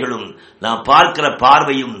சிந்தனைகளும், நாம் பார்க்கிற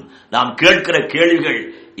பார்வையும், நாம் கேட்கிற கேள்விகள்,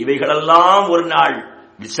 இவைகளெல்லாம் ஒரு நாள்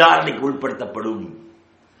விசாரணைக்கு உட்படுத்தப்படும்.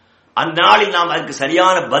 அந்நாளில் நாம் அதுக்கு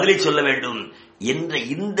சரியான பதிலை சொல்ல வேண்டும் என்ற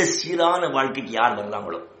இந்த சீரான வாழ்க்கைக்கு யார்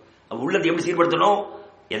வர்றாங்களோ, உள்ளத்தை எப்படி சீர்படுத்தணும்,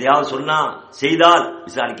 எதையாவது சொன்னா செய்தால்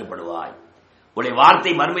விசாரிக்கப்படுவாய், உடைய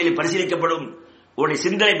வார்த்தை மறுமையில் பரிசீலிக்கப்படும், உடைய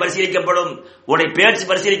சிந்தனை பரிசீலிக்கப்படும், உடைய பேச்சு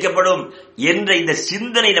பரிசீலிக்கப்படும் என்ற இந்த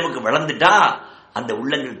சிந்தனை நமக்கு வளர்ந்துட்டா அந்த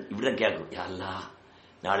உள்ளங்கள் இப்படிதான் கேட்கும், யா அல்லாஹ்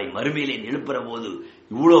நாளை மறுமையிலே எழுப்புற போது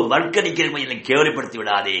இவ்வளவு மற்கணிக்கிற என்னை கேவலைப்படுத்தி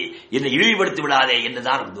விடாதே, என்னை இழிவுபடுத்தி விடாதே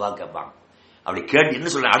என்றுதான் துஆ கேட்பாங்க. அப்படி கேட்டு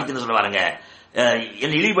என்ன சொல்ற, அடுத்து என்ன சொல்ல பாருங்க,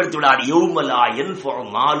 என்னை இழிவுபடுத்தி விடாது யௌமலா யன்ஃபஉ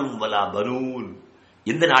மாலும் வலா பனூன்.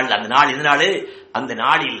 எந்த நாள், அந்த நாள் எந்த நாள், அந்த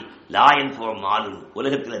நாளில் லா யன்ஃபஉ மாலும்,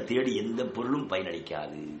 உலகத்தில் தேடி எந்த பொருளும்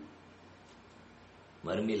பயனளிக்காது.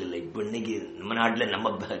 மறுமையில் இல்லை. இப்ப இன்னைக்கு நம்ம நாட்டில்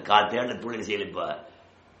நம்ம தேடின பொருள் செய்யல. இப்ப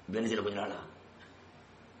என்ன செய்யல, கொஞ்ச நாளா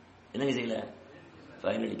என்னங்க செய்யல,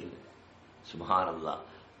 பயனளிக்கல. சுப்ஹானல்லாஹ்,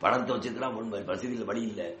 பணத்தை வச்சிருக்கிறான், பரிசுல வழி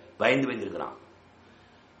இல்லை, பயந்து இருக்கிறான்.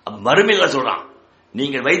 மறுமையில சொல்றான்,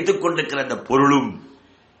 நீங்கள் வைத்துக் கொண்டிருக்கிற அந்த பொருளும்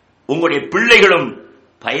உங்களுடைய பிள்ளைகளும்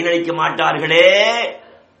பயனளிக்க மாட்டார்களே,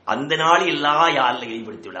 அந்த நாளில் எல்லாம் யாரில்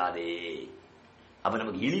இழிவுபடுத்தி விடாதே. அப்ப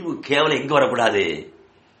நமக்கு இழிவு கேவலம் எங்க வரக்கூடாது,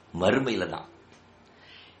 மறுமையில தான்.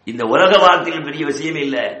 இந்த உலக வார்த்தையில் பெரிய விஷயமே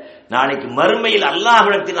இல்லை. நாளைக்கு மறுமையில்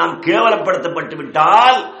அல்லாஹ்விடத்தில் நாம் கேவலப்படுத்தப்பட்டு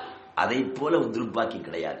விட்டால் அதை போல ஒரு துர்பாக்கி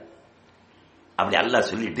கிடையாது. அப்படி அல்லாஹ்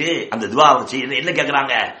சொல்லிட்டு அந்த துஆ செய்து என்ன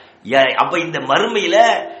கேட்கிறாங்க, அப்ப இந்த மறுமையில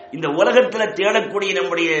இந்த உலகத்துல தேடக்கூடிய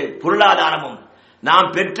நம்முடைய பொருளாதாரமும்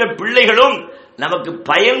நாம் பெற்ற பிள்ளைகளும் நமக்கு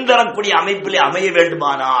பயன் தரக்கூடிய அமைப்பிலே அமைய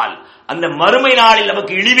வேண்டுமானால், அந்த மறுமை நாளில்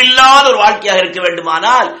நமக்கு இழிவில்லாத ஒரு வாழ்க்கையாக இருக்க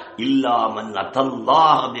வேண்டுமானால், இல்லாமன்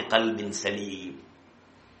அத்தல்லாஹ பிகல்பின் சலீம்,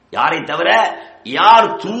 யாரை தவிர யார்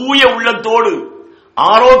தூய உள்ளத்தோடு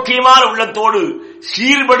ஆரோக்கியமான உள்ளத்தோடு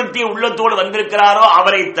சீர்படுத்திய உள்ளத்தோடு வந்திருக்கிறாரோ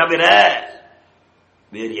அவரை தவிர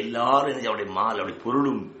வேறு எல்லாரும் அவருடைய மால், அவருடைய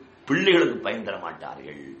பொருளும் பிள்ளைகளுக்கு பயன் தர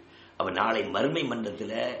மாட்டார்கள். அவ நாளை மறுமை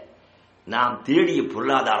மன்றத்தில் நாம் தேடிய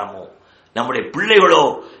பொருளாதாரமோ நம்முடைய பிள்ளைகளோ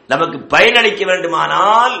நமக்கு பயனளிக்க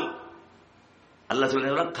வேண்டுமானால் அல்லாஹ்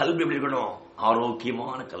சொல்ற கல்வி எப்படி இருக்கணும்,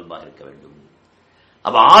 ஆரோக்கியமான கல்வாக இருக்க வேண்டும்.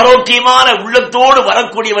 அப்ப ஆரோக்கியமான உள்ளத்தோடு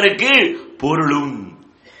வரக்கூடியவருக்கு பொருளும்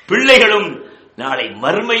பிள்ளைகளும் நாளை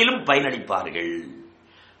மறுமையிலும் பயனளிப்பார்கள்.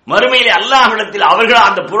 மறுமையிலே அல்லாஹ்விடத்தில் அவர்கள்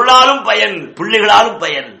அந்த பொருளாலும் பயன், பிள்ளைகளாலும்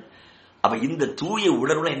பயன். அப்ப இந்த தூய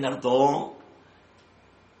உணர்வுல என்ன அர்த்தம்,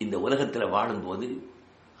 இந்த உலகத்தில் வாழும் போது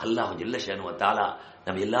அல்லாஹ் ஜல்ல ஷானு வ தஆலா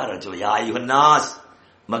நம்ம எல்லாரும் சொல்ல, யா அய்யுஹன்னாஸ்,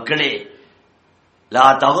 மக்களே, லா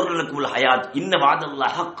தகுர்ரனக்குல் ஹயாத் இன்ன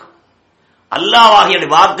வஅதல்லாஹ் ஹக், அல்லாஹ்வாகிய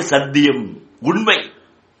வாக்கு சத்தியம், உண்மை.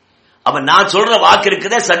 அப்ப நான் சொல்ற வாக்கு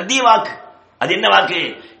இருக்குதே சத்திய வாக்கு. அது என்ன வாக்கு?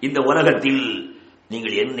 இந்த உலகத்தில்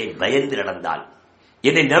நீங்கள் என்னை பயந்து நடந்தால்,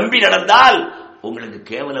 என்னை நம்பி நடந்தால் உங்களுக்கு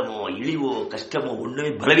கேவலமோ இழிவோ கஷ்டமோ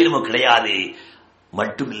ஒண்ணுமே பலவீனமோ கிடையாது.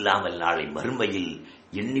 மட்டுமில்லாமல் நாளை மறுமையில்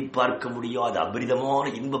எண்ணி பார்க்க முடியாத அபரிதமான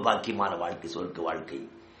இன்ப பாக்கியமான வாழ்க்கை, சொர்க்க வாழ்க்கை.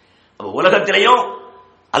 அப்ப உலகத்திலையும்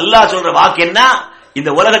அல்லாஹ் சொல்ற வாக்கு என்ன? இந்த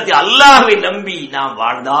உலகத்தில் அல்லாஹ்வை நம்பி நாம்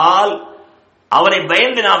வாழ்ந்தால், அவனை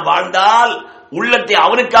பயந்து நாம் வாழ்ந்தால், உள்ளத்தை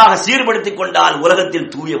அவனுக்காக சீர்படுத்திக் கொண்டால்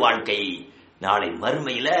உலகத்தில் தூய வாழ்க்கை. நாளை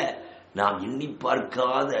மறுமையில நாம் எண்ணி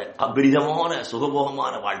பார்க்காத அபரிதமான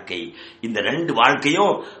சுகபோகமான வாழ்க்கை. இந்த ரெண்டு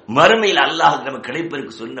வாழ்க்கையும் மறுமையில் அல்லாஹ் நமக்கு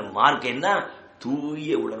கிடைப்பதற்கு சொன்ன மார்க்கம் என்ன? தூய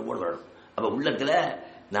உணர்வோடு வரணும். அப்ப உள்ளத்துல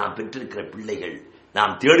நாம் பெற்றிருக்கிற பிள்ளைகள்,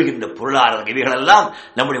 நாம் தேடுகின்ற பொருளாதார இவைகள் எல்லாம்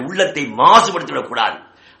நம்முடைய உள்ளத்தை மாசுபடுத்திவிடக் கூடாது.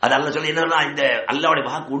 அது அல்லாஹ் சொல்ல என்ன? இந்த அல்லாஹ்வுடைய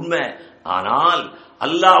வாக்கு உண்மை. ஆனால்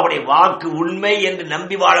அல்லாஹ்வுடைய வாக்கு உண்மை என்று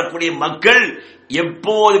நம்பி வாழக்கூடிய மக்கள்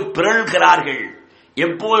எப்போது பிறழ்கிறார்கள்,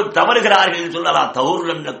 எப்போது தவறுகிறார்கள் சொல்லலாம்.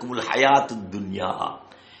 தௌர்லன்னக்குமுல் ஹயாத்து துன்யா,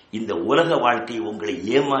 இந்த உலக வாழ்க்கை உங்களை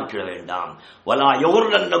ஏமாற்றிட வேண்டாம். வலா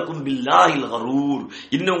யௌர்லன்னக்கும் பில்லாஹில் கரூர்,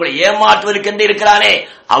 இன்னும் உங்களை ஏமாற்றுவதற்கென்று இருக்கிறானே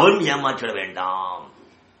அவன் ஏமாற்றிட வேண்டாம்.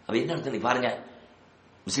 அப்ப என்ன அர்த்தம் பாருங்க.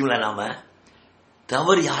 முஸ்லிம்களா நாம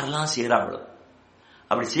தவறு யாரெல்லாம் செய்யறாங்களோ,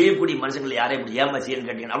 அப்படி செய்யக்கூடிய மனுஷங்களை யாரையும் இப்படி ஏமா செய்யணும்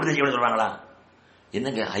கேட்டீங்கன்னா அப்படி செய்ய சொல்றாங்களா?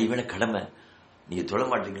 என்னங்க ஐவேளை கடமை, நீங்க தொழ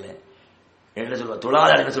மாட்டீங்களே என்ன சொல்லுவாங்க?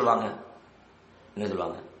 தொழாத என்ன சொல்லுவாங்க? என்ன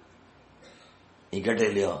சொல்லுவாங்க? நீ கேட்டது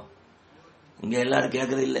இல்லையோ? இங்க எல்லாரும்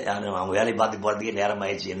கேட்கறது இல்லை. யாரும் அவங்க வேலையை பார்த்து போறதுக்கே நேரம்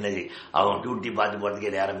ஆயிடுச்சு, என்னது அவங்க டியூட்டி பார்த்து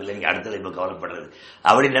போறதுக்கே நேரம் இல்லை, நீங்க அடுத்தது இப்ப கவலைப்படுறது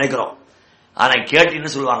அப்படின்னு நினைக்கிறோம். ஆனா கேட்டு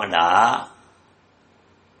என்ன சொல்லுவாங்கடா,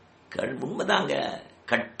 உண்மைதாங்க,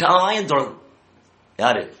 கட்டாயம் தொழணும்.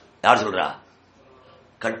 யாரு யார் சொல்றா?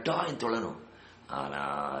 கட்டாயம் தொழணும்.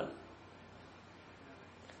 ஆனால்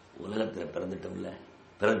உலகத்தில் பிறந்துட்டோம்ல,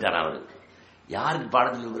 பிறந்துட்டான் அவரு யாருக்கு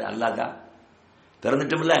பாடத்தில் இருக்கிற? அல்லாஹ்க்கா?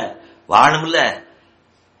 பிறந்துட்டோம்ல, வாழணும்ல.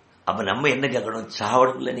 அப்ப நம்ம என்ன கேட்கணும்?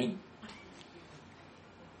 சாவணும் இல்ல, நீ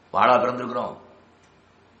வாழா பிறந்திருக்கிறோம்.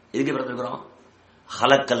 எதுக்கு பிறந்திருக்கிறோம்?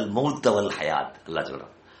 ஹலக்கல் மௌத்தவல் ஹயாத் அல்லாஹ்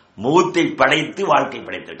சொல்றான். மௌத்தை படைத்து வாழ்க்கை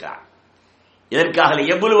படைத்திருக்கான். இதற்காக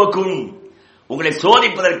எவ்வளவுக்கும் உங்களை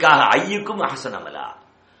சோதிப்பதற்காக. ஐயுக்கும் அஹ்சனமலா,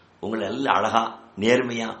 உங்களை நல்ல அழகா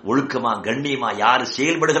நேர்மையா ஒழுக்கமா கண்ணியமா யாரு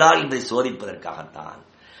செயல்படுகிறார்கள் என்பதை சோதிப்பதற்காகத்தான்.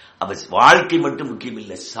 அப்ப வாழ்க்கை மட்டும் முக்கியம்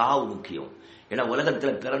இல்லை, சாவு முக்கியம். ஏன்னா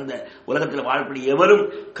உலகத்தில் வாழக்கூடிய எவரும்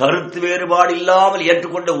கருத்து வேறுபாடு இல்லாமல்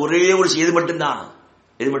ஏற்றுக்கொண்ட ஒரே ஒரு எது மட்டும்தான்?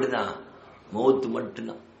 எது மட்டும்தான்? மௌத்து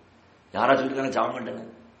மட்டும்தான். யாரா சொல்லிருக்காங்க சாவ மாட்டேன்னு?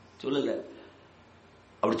 சொல்லல.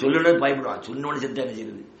 அப்படி சொல்லணும் பயப்படுவான். சொன்னோன்னு செத்து என்ன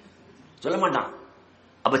செய்யுது? சொல்ல மாட்டான்.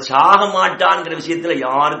 அப்ப சாக மாட்டான்ங்கிற விஷயத்துல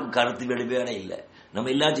யாருக்கும் கருத்து வேறுபாடே இல்லை. நம்ம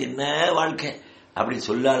எல்லாச்சும் என்ன வாழ்க்கை அப்படி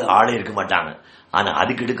சொல்லாத ஆளே இருக்க மாட்டாங்க. ஆனா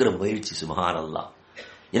அதுக்கு எடுக்கிற முயற்சி சுப்ஹானல்லாஹ்.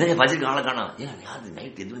 எனக்கு பஜ்ருக்கு ஆளை காணோம். ஏன் யாரு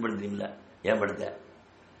நைட் எதுவும் படுத்துறீங்களா? ஏன் படுத்த?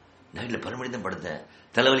 நைட்ல 10 மணி தான் படுத்தேன்,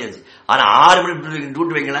 தலைவலி ஆச்சு. ஆனா 6 மணி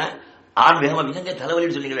டியூட்டி வைங்களேன், 6 வேகமா என்னங்க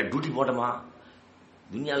தலைவலின்னு சொன்னீங்களே, டியூட்டி போட்டோமா?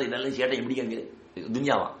 துன்யாவை வேலை சேட்டை எப்படிங்க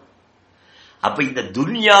துன்யாவா? அப்ப இந்த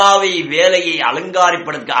துன்யாவை வேலையை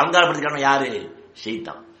அலங்காரப்படுத்துக்கான யாரு?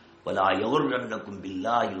 ஷைத்தான். வலா யகுர்ரன்னக்கும்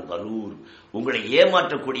பில்லாஹில் கரூர், உங்களை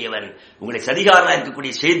ஏமாற்றக்கூடியவன், உங்களை சதிகாரனா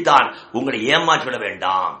இருக்கக்கூடிய ஷைத்தான் உங்களை ஏமாற்றிவிட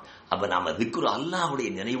வேண்டாம். அப்ப நாம திக்ரு அல்லாஹ்வுடைய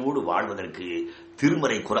நினைவோடு வாழ்வதற்கு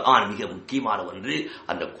திருமறை குர்ஆன் மிக முக்கியமான ஒன்று.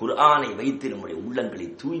 அந்த குர்ஆனை வைத்து நம்முடைய உள்ளங்களை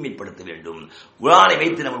தூய்மைப்படுத்த வேண்டும். குர்ஆனை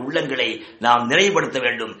வைத்து நம்ம உள்ளங்களை நாம் நினைவுபடுத்த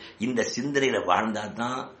வேண்டும். இந்த சிந்தனையில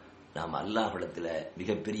வாழ்ந்தால்தான் நாம் அல்லாஹ்விடத்துல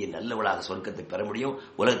மிகப்பெரிய நல்லவளாக சொர்க்கத்தை பெற முடியும்,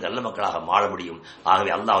 உலகத்தில் நல்ல மக்களாக வாழ முடியும்.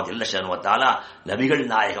 ஆகவே அல்லாஹ் ஜல்ல ஷஅனஹு வ தஆலா நபிகள்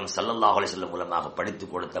நாயகம் ஸல்லல்லாஹு அலைஹி வஸல்லம் மூலமாக படித்து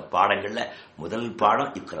கொடுத்த பாடங்கள்ல முதல்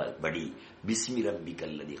பாடம் இக்ரா படி பிஸ்மி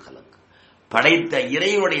ரப்பிக்கல்லதி ஹலக், படைத்த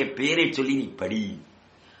இறைவனுடைய பெயரை சொல்லி நீ படி.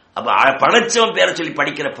 அப்ப படைச்சவன் பேரை சொல்லி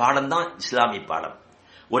படிக்கிற பாடம் தான் இஸ்லாமிய பாடம்.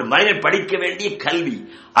 ஒரு மனிதன் படிக்க வேண்டிய கல்வி.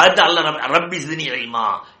 அடுத்து அல்லாஹ் ரப்பி ஸித்னி இல்மா,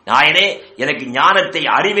 நாயனே எனக்கு ஞானத்தை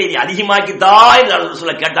அறிவை அதிகமாக்கித்தா என்று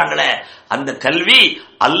சொல்ல கேட்டாங்களே, அந்த கல்வி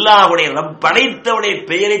அல்லாஹ்வுடைய படைத்தவுடைய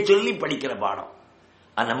பெயரை சொல்லி படிக்கிற பாடம்.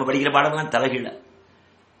 நம்ம படிக்கிற பாடம் தான் தலைகீழ.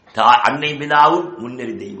 அன்னை பிதாவும்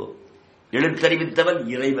முன்னறி தெய்வம், எழுத்தறிவித்தவன்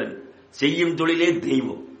இறைவன், செய்யும் தொழிலே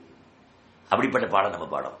தெய்வம். அப்படிப்பட்ட பாடம் நம்ம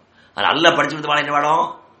பாடம். ஆனா அல்லாஹ் படிச்சு கொடுத்த பாடம் என்ன பாடம்?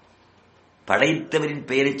 படைத்தவரின்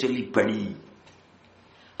பெயரை சொல்லி படி.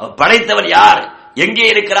 படைத்தவன் யார், எங்கே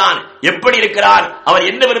இருக்கிறான், எப்படி இருக்கிறான், அவர்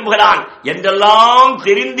என்ன விரும்புகிறான் என்றெல்லாம்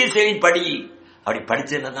தெரிந்து சரி படி. அப்படி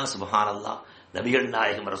படிச்சதுதான் சுப்ஹானல்லாஹ் நபிகள்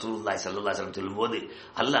நாயகம் ரசூலுல்லாஹி ஸல்லல்லாஹு அலைஹி வஸல்லம் சொல்லும்போது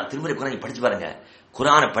அல்லாஹ் திருமறை குர்ஆனை படிச்சு பாருங்க.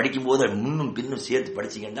 குர்ஆனை படிக்கும் போது முன்னும் பின்னும் சேர்த்து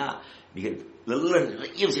படிச்சீங்கன்னா மிக நல்ல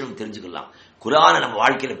நிறைய விஷயம் தெரிஞ்சுக்கலாம். குர்ஆனை நம்ம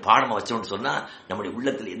வாழ்க்கையில பாடமா வச்சோம்னு சொன்னா நம்முடைய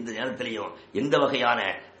உள்ளத்தில் எந்த நேரத்திலையும் எந்த வகையான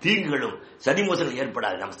தீங்குகளும் சதிமோசங்கள்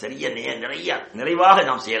ஏற்படாது. நாம் சரியா நிறைவாக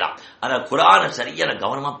நாம் செய்யலாம். ஆனால் குர்ஆனை சரியான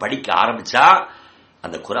கவனமா படிக்க ஆரம்பிச்சா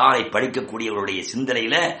அந்த குர்ஆனை படிக்கக்கூடியவருடைய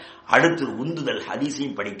சிந்தனையில அடுத்து உந்துதல்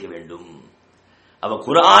ஹதீஸையும் படிக்க வேண்டும். அவ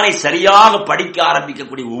குர்ஆனை சரியாக படிக்க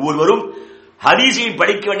ஆரம்பிக்கக்கூடிய ஒவ்வொருவரும் ஹதீஸையும்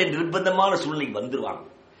படிக்க வேண்டிய நிர்பந்தமான சூழ்நிலை வந்துருவாங்க.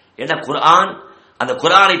 ஏன்னா குர்ஆன், அந்த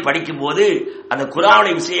குர்ஆனை படிக்கும் போது அந்த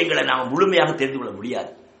குர்ஆனுடைய விஷயங்களை நாம முழுமையாக தெரிந்து கொள்ள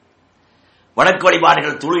முடியாது. வணக்க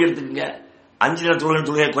வழிபாடுகள் தொழுகை எடுத்துக்கங்க. 5 நேர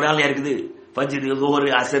தொழுகை குர்ஆன்ல இருக்குது. ஃபஜ்ர், ஸுஹர்,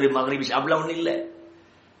 அஸ்ர், மக்ரிப், இஷா அப்படிலாம் ஒண்ணு இல்ல.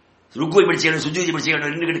 ருக்குவை படிச்சு சுஜூத் படிச்சு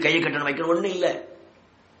நின்னுக்கிட்டு கையை கட்டணும் வைக்கணும் ஒண்ணு இல்ல.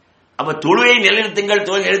 அப்ப தொழுகை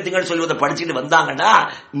நிலைநிறுத்துங்கள் சொல்வதை படிச்சுட்டு வந்தாங்கன்னா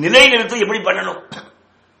நிலைநிறுத்தம் எப்படி பண்ணணும்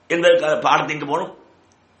என்பதற்கு பாடத்தை எங்க போகணும்?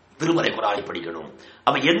 திருமறை குர்ஆனை படிக்கணும்.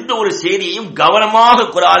 அப்ப எந்த ஒரு செய்தியையும் கவனமாக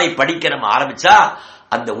குர்ஆனை படிக்க நம்ம ஆரம்பிச்சா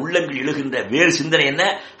அந்த உள்ளங்கள் எழுகின்ற வேறு சிந்தனை என்ன?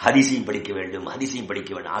 ஹதீஸையும் படிக்க வேண்டும்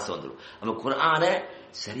ஆசை வந்துடும். நம்ம குர்ஆனை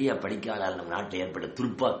சரியா படிக்காத நம்ம நாட்டில் ஏற்பட்ட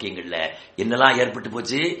துர்ப்பாக்கியங்கள்ல என்னெல்லாம் ஏற்பட்டு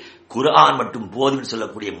போச்சு? குர்ஆன் மட்டும் போதும்னு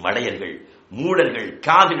சொல்லக்கூடிய மடையர்கள், மூடர்கள்,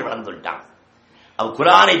 காதுகள் வளர்ந்து விட்டாங்க. அவ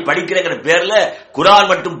குர்ஆனை படிக்கிறங்கிற பேர்ல குர்ஆன்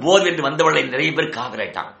மட்டும் போதும் என்று வந்தவர்களை நிறைய பேர்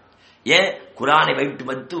காதலாயிட்டாங்க. ஏன்? குர்ஆனை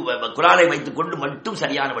வைத்துக் கொண்டு மட்டும்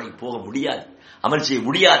சரியான வழி போக முடியாது, அமல் செய்ய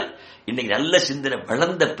முடியாது. இன்னைக்கு நல்ல சிந்தனை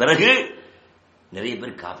வளர்ந்த பிறகு நிறைய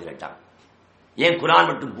பேர் காதலாயிட்டாங்க. ஏன்? குர்ஆன்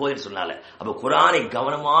மட்டும் போதுன்னு சொன்னால. அப்ப குர்ஆனை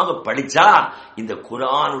கவனமாக படிச்சா இந்த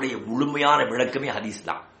குர்ஆனுடைய முழுமையான விளக்கமே ஹதீஸ்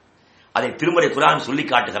தான். அதை திருமறை குர்ஆன் சொல்லி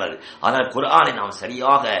காட்டுகிறது. ஆனால் குர்ஆனை நாம்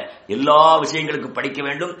சரியாக எல்லா விஷயங்களுக்கும் படிக்க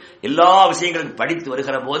வேண்டும். எல்லா விஷயங்களுக்கும் படித்து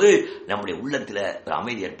வருகிற போது நம்முடைய உள்ளத்துல ஒரு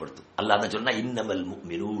அமைதி ஏற்படுத்தும். அல்லாஹ் தான் சொன்னா இன்னமல்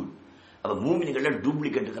முஃமினூன். அப்ப மூமின்கள்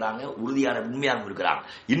டூப்ளிகேட் இருக்கிறாங்க, உறுதியான உண்மையான இருக்கிறாங்க.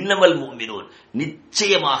 இன்னமல் முஃமினூன்,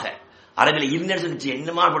 நிச்சயமாக. அரபில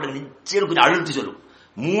நிச்சயமா நிச்சயம் கொஞ்சம் அழுத்தி சொல்லும்.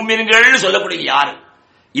 மூமின்கள் சொல்லக்கூடிய யாரு?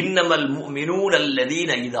 இன்னமல் முஃமினூன்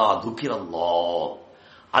அல்லதீன இதா துக்கிரல்லாஹ்,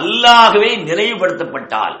 அல்லாஹ்வே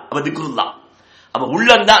நினைவுபடுத்தப்பட்டால் அப்ப திக்ருல்லா. அப்ப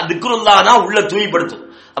உள்ளந்தான் திக்ருல்லா தான் உள்ள தூய்மைப்படுத்தும்.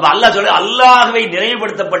 அப்ப அல்லாஹ் சொல்ற அல்லாஹ்வே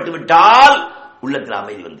நினைவுபடுத்தப்பட்டு விட்டால் உள்ளத்துல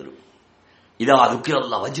அமைதி வந்துடும். இதா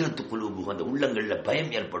துக்கிரல்லா வஜ்ரத்து குலூபு, அந்த உள்ளங்கள்ல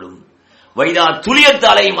பயம் ஏற்படும். வைதா துலியத்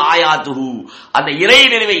அலைஹிம் ஆயாத்துஹு, அந்த இறை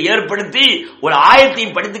நினைவை ஏற்படுத்தி ஒரு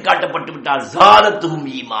ஆயத்தையும் படித்து காட்டப்பட்டு விட்டால் ஸாதத்துஹும்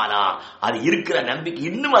ஈமானா, அது இருக்கிற நம்பிக்கை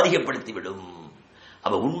இன்னும் அதிகப்படுத்தி விடும்.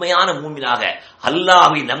 அப்ப உண்மையான மூமினாக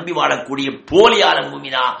அல்லாஹ்வை நம்பி வாழக்கூடிய போலியான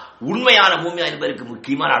மூமினா உண்மையான மூமினா என்பதற்கு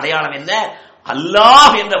முக்கியமான அடையாளம் என்ன?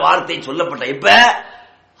 அல்லாஹ் என்ற வார்த்தை சொல்லப்பட்ட இப்ப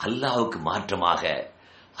அல்லாஹ்வுக்கு மாற்றமாக,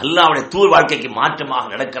 அல்லாஹ்வுடைய தூர் வாழ்க்கைக்கு மாற்றமாக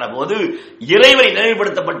நடக்கிற போது இறைவனை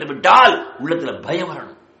நினைவுபடுத்தப்பட்டு விட்டால் உள்ளத்துல பயம்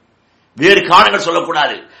வரணும். வேறு காரணங்கள்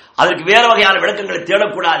சொல்லக்கூடாது, அதற்கு வேற வகையான விளக்கங்களை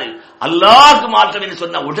தேடக்கூடாது. அல்லாஹ்க்கு மாற்றம் என்று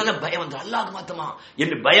சொன்ன உடனே பயம் வந்து அல்லாஹ்க்கு மாற்றமா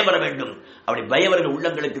என்று பயம் வர வேண்டும். அப்படி பயம் வருகிற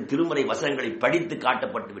உள்ளங்களுக்கு திருமறை வசனங்களை படித்து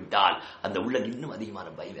காட்டப்பட்டு விட்டால் அந்த உள்ளங்கள் இன்னும் அதிகமான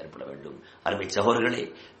பயம் ஏற்பட வேண்டும். அருமை சகோதரர்களே,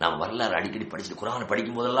 நாம் வரலாறு அடிக்கடி படிச்சு குர்ஆனை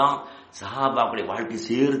படிக்கும் போதெல்லாம் சஹாபாக்களுடைய வாழ்க்கை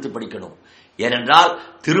சேர்த்து படிக்கணும். ஏனென்றால்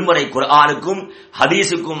திருமறை குர்ஆனுக்கும்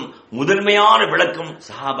ஹதீஸுக்கும் முதன்மையான விளக்கம்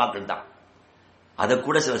சஹாபாக்கள் தான். அதை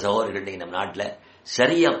கூட சில சகோதரர்கள் நம் நாட்டில்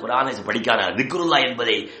சரியா குர்ஆனை படிக்காத, திக்ருல்லா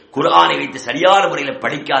என்பதை குர்ஆனை வைத்து சரியான முறையில்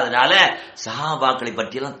படிக்காதனால சஹாபாக்களை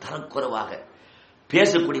பற்றியெல்லாம் தரக்குறைவாக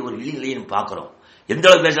பேசக்கூடிய ஒரு இழிநிலையை பார்க்கிறோம். எந்த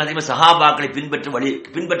அளவுக்கு பேசுறாங்க? சஹாபாக்களை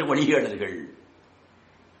பின்பற்ற வழிகேடர்கள்,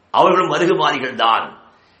 அவர்களும் மருகுமாதிகள் தான்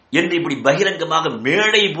என்று இப்படி பகிரங்கமாக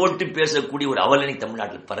மேடை போட்டு பேசக்கூடிய ஒரு அவலனை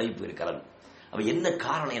தமிழ்நாட்டில் பரவி இருக்கிறது. அப்ப என்ன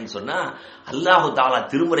காரணம் என்று சொன்னா, அல்லாஹு தஆலா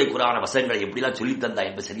திருமறை குர்ஆன வசனங்களை எப்படிலாம் சொல்லி தந்தா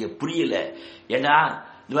என்பது சரியா புரியல. ஏன்னா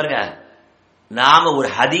பாருங்க, நாம ஒரு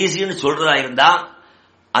ஹதீஸ்னு சொல்றதா இருந்தா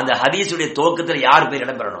அந்த ஹதீஸுடைய துவக்கத்தில் யார் பேர்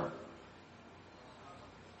இடம்பெறணும்?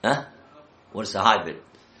 ஒரு சஹாபி.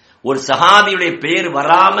 ஒரு சஹாபியுடைய பெயர்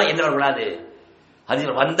வராம என்ன வரக்கூடாது?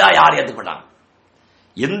 ஹதீஸ் வந்தா யார் ஏத்துப்பட்டாங்க?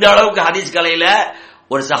 எந்த அளவுக்கு ஹதீஸ் கலையில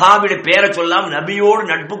ஒரு சஹாபியுடைய பேரை சொல்லாம நபியோடு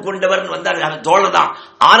நட்பு கொண்டவர் வந்தார் தோழர் தான்,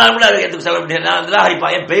 ஆனாலும் கூட அதை ஏற்றுக்க சொல்ல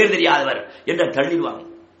முடியாது, பெயர் தெரியாதவர் என்று தள்ளிடுவாங்க.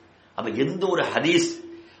 அப்ப எந்த ஒரு ஹதீஸ்,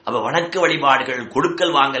 அப்ப வணக்க வழிபாடுகள்,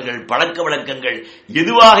 கொடுக்கல் வாங்கல்கள், பழக்க வழக்கங்கள்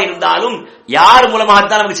எதுவாக இருந்தாலும் யார்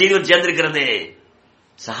மூலமாகத்தான் நமக்கு செய்தி சேர்ந்திருக்கிறது?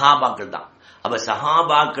 சஹாபாக்கள் தான். அப்ப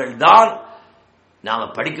சஹாபாக்கள் தான் நாம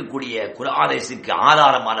படிக்கக்கூடிய குர்ஆனுக்கு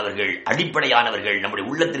ஆதாரமானவர்கள், அடிப்படையானவர்கள், நம்முடைய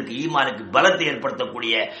உள்ளத்திற்கு ஈமானுக்கு பலத்தை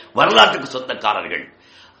ஏற்படுத்தக்கூடிய வரலாற்றுக்கு சொந்தக்காரர்கள்.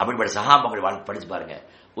 அப்படிப்பட்ட சஹாபாக்கள் படிச்சு பாருங்க.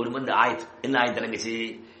 ஒரு வந்து ஆயத், என்ன ஆயத் இறங்குச்சு?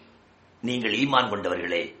 நீங்கள் ஈமான்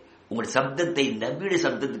கொண்டவர்களே, உங்கள் சப்தத்தை நபியுடைய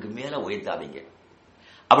சப்தத்துக்கு மேல உயர்த்தாதீங்க.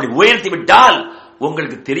 அப்படி உயர்த்தி விட்டால்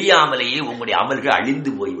உங்களுக்கு தெரியாமலேயே உங்களுடைய அமல்கள்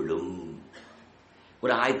அழிந்து போய்விடும்.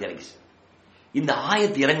 ஒரு ஆயத் இறங்குச்சு. இந்த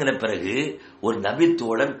ஆயத்து இறங்கின பிறகு ஒரு நபி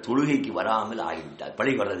தோழர் தொழுகைக்கு வராமல் ஆகிவிட்டார்,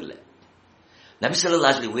 பள்ளி வர்றதில்லை. நபி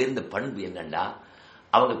ஸல்லல்லாஹு அலைஹி உயர்ந்த பண்பு என்னன்னா,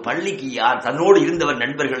 அவங்க பள்ளிக்கு யார் தன்னோடு இருந்தவர்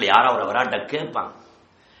நண்பர்கள் யாரும் அவரை வராட்ட கேட்பாங்க.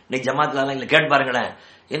 இன்னைக்கு ஜமாத்லாம் இல்லை கேட்டு பாருங்களேன்,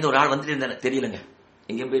 எந்த ஒரு ஆள் வந்துட்டு இருந்தா தெரியலங்க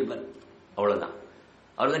எங்கேயும் போயிருப்பாரு, அவ்வளவுதான்.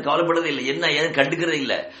 அவர்தான் கவலைப்படுறதே இல்லை, என்ன ஏதும் கண்டுக்கிறதே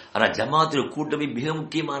இல்லை. ஆனா ஜமாத்துடைய கூட்டமே மிக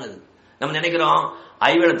முக்கியமானது. நம்ம நினைக்கிறோம்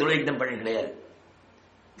ஐவேளை தொழுகைக்கு தான் பள்ளி, கிடையாது.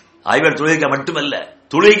 ஐவேளை தொழுகைக்கு மட்டுமல்ல,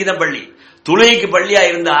 தொழுகைக்கு தான் பள்ளி. தொழுகைக்கு பள்ளியா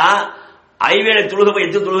இருந்தா ஐவேளை தொழுகை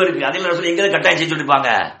எத்தனை தொழுகை இருக்கு, அதில் சொல்லி எங்க கட்டாயம் செய்ய சொல்லிருப்பாங்க,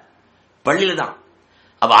 பள்ளியில தான்.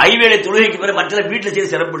 அப்ப ஐவேளை தொழுகைக்கு பிறகு மற்ற வீட்டுல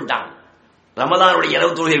செய்து சிறப்புட்டாங்க. ரமதானுடைய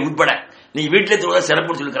இரவு தொழுகை உட்பட நீ வீட்டிலே தொழுகை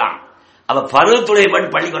சிறப்புன்னு சொல்லிக்கிறான். அப்ப பருவ தொழுகை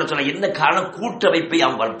மட்டும் பள்ளி வர சொல்ல என்ன காரணம், கூட்டமைப்பை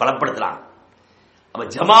அவங்க பலப்படுத்தலாம். அப்ப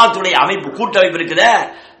ஜமாத்துடைய அமைப்பு கூட்டமைப்பு இருக்குத.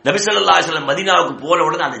 நபி ஸல்லல்லாஹு அலைஹி வஸல்லம் மதீனாவுக்கு போன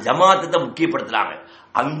உடனே அந்த ஜமாத்தை தான் முக்கியப்படுத்துறாங்க.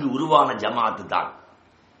 அங்கு உருவான ஜமாத்து தான்.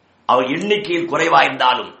 அவர் எண்ணிக்கையில் குறைவாக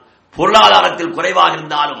இருந்தாலும், பொருளாதாரத்தில் குறைவாக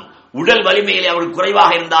இருந்தாலும், உடல் வலிமையிலே அவர்கள்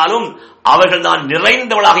குறைவாக இருந்தாலும் அவர்கள் தான்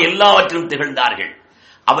நிறைந்தவளாக எல்லாவற்றிலும் திகழ்ந்தார்கள்.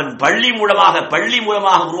 அவன் பள்ளி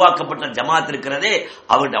மூலமாக உருவாக்கப்பட்ட ஜமாத் இருக்கிறதே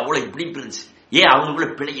அவன் அவ்வளவு பிடிப்பு இருந்துச்சு. ஏன்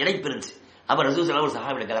அவங்களுக்குள்ள இணைப்பு இருந்துச்சு. அவர் ரசூல் ஸல்லல்லாஹு அலைஹி வஸல்லம்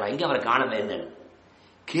சஹாபிகளை கேட்கிறார், எங்க அவரை காணவே என்னன்னு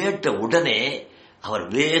கேட்ட உடனே அவர்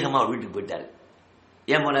வேகமா வீட்டுக்கு போயிட்டாரு.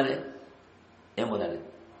 ஏன் போனாரு?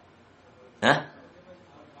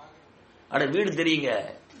 அட வீடு தெரியுங்க,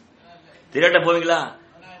 திரட்ட போவீங்களா?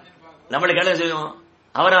 நம்மளை கேள்வி செய்வோம்.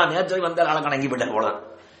 அவரா நேற்று வந்தால் ஆளக்கான அங்கி போயிட்டார், போலாம்.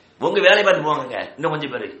 உங்க வேலையை பார்த்து போவாங்க. இன்னும்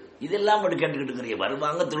கொஞ்சம் பேரு இதெல்லாம் மட்டும் கேட்டுக்கிட்டு இருக்கிறீங்க,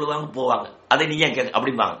 வருவாங்க தொழுவாங்க போவாங்க, அதை நீங்க கேட்க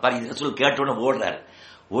அப்படிம்பாங்க. பாருங்க சொல் கேட்டோன்னு ஓடுறாரு.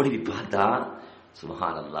 ஓடி பார்த்தா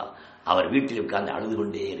சுப்ஹானல்லாஹ், அவர் வீட்டில் உட்கார்ந்து அழுது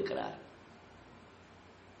கொண்டே இருக்கிறார்.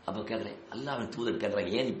 அப்ப கேட்கிறேன், அல்லாஹ்வின் தூதர்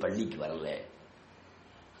கேட்கிறாங்க, ஏன் நீ பள்ளிக்கு வரல?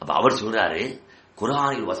 அப்ப அவர் சொல்றாரு,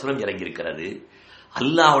 குர்ஆனில் வசனம் இறங்கி இருக்கிறது,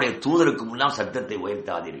 அல்லாஹ்வுடைய தூதருக்கு முன்னால் சத்தத்தை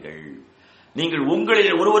உயர்த்தாதீர்கள், நீங்கள்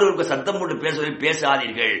உங்களில் ஒருவருக்கு சத்தம் போட்டு பேசுவதை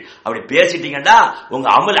பேசாதீர்கள். அப்படி பேசிட்டீங்கன்னா உங்க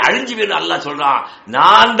அமல் அழிஞ்சு வேணும். அல்லாஹ் சொல்றான்,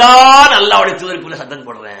 நான் தான் அல்லாஹ்வுடைய தூதருக்கு சத்தம்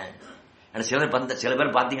போடுறேன். சில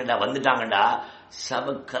பேர் பாத்தீங்கடா வந்துட்டாங்கடா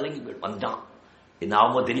சப கலங்கி வந்துட்டான், என்ன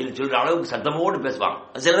அவங்க தெரியல சொல்ற அளவுக்கு சத்தமோடு பேசுவாங்க.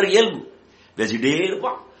 சில பேர் இயல்பு பேசிட்டே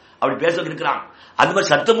இருப்பான், அப்படி பேச இருக்கிறான். அந்த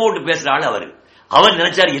மாதிரி சத்தமோடு பேசுற ஆள் அவர்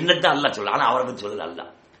நினைச்சாரு என்னத்தான் அல்லாஹ் சொல்ல, ஆனா அவரை பத்தி சொல்லுது அல்லாஹ்.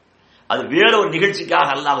 அது வேற ஒரு நிகழ்ச்சிக்காக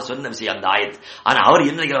அல்லாஹ் சொன்ன விஷயம் அந்த ஆயத். ஆனா அவர்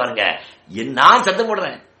என்ன நினைக்கிறாருங்க, நான் சத்தம்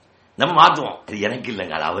போடுறேன் நம்ம மாத்துவோம், அது எனக்கு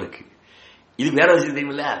இல்லைங்க, அது அவருக்கு. இது வேற விஷயம்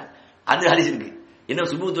தெரியுமில்ல. அந்த ஹதீஸ் இருக்கு, என்ன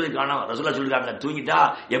சுபு தொழில் காணும் ரசூலுல்லாஹ் சொல்லிருக்காங்க, தூங்கிட்டா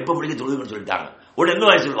எப்ப முடிக்க தொழுதுன்னு சொல்லிட்டாங்க. உடனே என்ன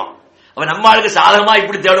வாய் சொல்லுவான், அவன் நம்ம ஆளுக்கு சாதகமா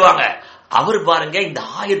இப்படி தேடுவாங்க. அவர் பாருங்க இந்த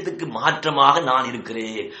ஆயத்துக்கு மாற்றமாக நான்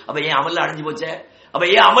இருக்கிறேன். அப்ப ஏன் அமல் அழிஞ்சு போச்சே, அப்ப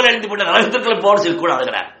ஏன் அமல் அழிஞ்சு போட்ட நரகத்துக்குள்ள போன சொல்லி கூட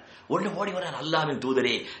அழுகிறார். ஒன்று ஓடி வர, அல்லாஹ்வின்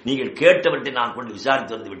தூதரே நீங்கள் கேட்டவற்றை நான் கொண்டு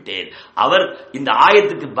விசாரித்து வந்து விட்டேன். அவர் இந்த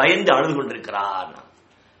ஆயத்துக்கு பயந்து அழுது கொண்டிருக்கிறார்.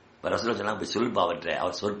 ரசூலுல்லாஹ் சொன்னாங்க, சொல்பா அவற்றை,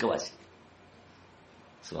 அவர் சொர்க்கவாசி.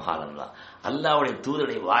 சுப்ஹானல்லாஹ், அல்லாஹ்வுடைய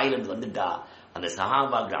தூதருடைய வாயிலிருந்து வந்துட்டா அந்த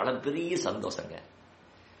சஹாபாக்கள் அளப்பெரிய சந்தோஷங்க.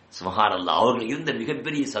 சுப்ஹானல்லாஹ், அவர்கள் இருந்த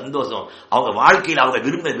மிகப்பெரிய சந்தோஷம், அவங்க வாழ்க்கையில் அவங்க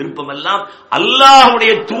விருப்பம் எல்லாம்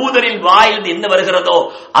அல்லாஹ்வுடைய தூதரின் வாயிலிருந்து என்ன வருகிறதோ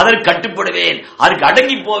அதற்கு கட்டுப்படுவேன், அதற்கு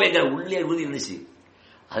அடங்கி போவேங்கிற உள்ளே உறுதி இருந்துச்சு.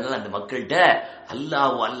 அதனால அந்த மக்கள்கிட்ட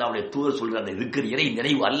அல்லாஹ்வுடைய தூதர் சொல்ற அந்த இருக்கிற இறை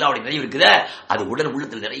நினைவு, அல்லாஹ்வுடைய நினைவு இருக்குத, அது உடல்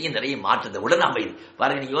உள்ளத்தில் நிறைய மாற்றத்தை உடனே அமைது.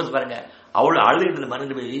 பாருங்க, நீங்க யோசிச்சு பாருங்க, அவ்வளவு அழுகிட்டு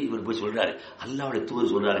மறந்து போய் இவர் போய் சொல்றாரு, அல்லாஹ்வுடைய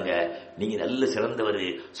தூதர் சொல்றாருங்க நீங்க நல்ல சிறந்தவர்,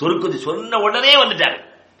 சொர்க்கத்தை சொன்ன உடனே வந்துட்டாரு.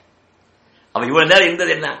 அவ இவ்வளவு நேரம்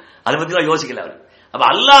இருந்தது என்ன, அதை பத்தி யோசிக்கல அவர். அப்ப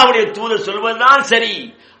அல்லாஹ்வுடைய தூதர் சொல்வதுதான் சரி,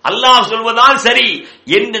 அல்லாஹ் சொல்வதால் சரி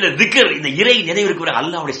என்ற திக்ர், இந்த இறை நினைவிற்கு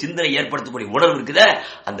அல்லாஹ்வுடைய சிந்தனை ஏற்படுத்தக்கூடிய உணர்வு இருக்குத,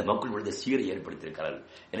 அந்த மக்களுடைய சீரை ஏற்படுத்தியிருக்கிறார்கள்.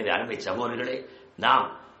 எனவே அருமை சகோதரர்களே, நாம்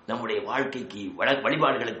நம்முடைய வாழ்க்கைக்கு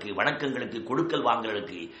வழிபாடுகளுக்கு வணக்கங்களுக்கு கொடுக்கல்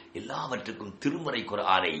வாங்கலுக்கு எல்லாவற்றுக்கும் திருமறை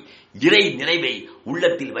குர்ஆனை இறை நிறைவை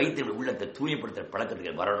உள்ளத்தில் வைத்து உள்ளத்தை தூய்மைப்படுத்துற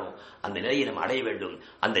பழக்கத்துக்கு வரணும். அந்த நிலையை நாம் அடைய வேண்டும்.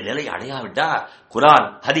 அந்த நிலையை அடையாவிட்டா குர்ஆன்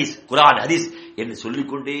ஹதீஸ் என்று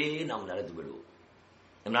சொல்லிக்கொண்டே நாம் நடந்து விடுவோம்.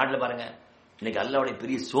 நம்ம நாட்டில் பாருங்க, இன்னைக்கு அல்லாஹ்வுடைய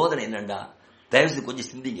பெரிய சோதனை என்னண்டா, தயவுசெய்து கொஞ்சம்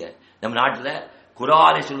சிந்திங்க. நம்ம நாட்டில்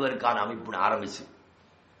குர்ஆனை சொல்வதற்கான அமைப்பு ஆரம்பிச்சு,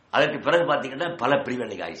 அதற்கு பிறகு பாத்தீங்கன்னா பல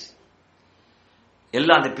பிரிவினை ஆயிடுச்சு.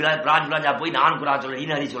 எல்லாம் அந்த பிராஞ்சா போய் நான் குர்ஆன் சொல்ல, நீ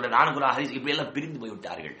ஹதீஸ் சொல்ல, நான் குர்ஆன் ஹதீஸ், இப்படி எல்லாம் பிரிந்து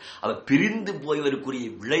போய்விட்டார்கள். அவ பிரிந்து போய்வதற்குரிய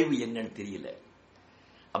விளைவு என்னன்னு தெரியல.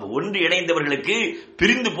 அப்ப ஒன்று இணைந்தவர்களுக்கு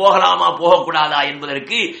பிரிந்து போகலாமா போகக்கூடாதா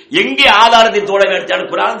என்பதற்கு எங்கே ஆதாரத்தை தோழ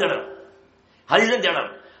வேண்டாலும் குர்ஆன் தேடணும், ஹதீஸும்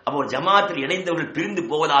தேடணும். அப்போ ஒரு ஜமாத்தில் இணைந்தவர்கள் பிரிந்து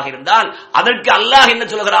போவதாக இருந்தால் அதற்கு அல்லாஹ் என்ன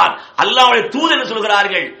சொல்கிறார், அல்லாஹ்வுடைய தூதர் என்ன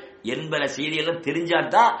சொல்கிறார்கள் என்பன செய்தியெல்லாம்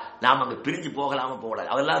தெரிஞ்சாதான் நாம் அங்க பிரிஞ்சு போகலாம போகலாம்.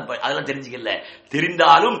 அதெல்லாம் தெரிஞ்சுக்கல.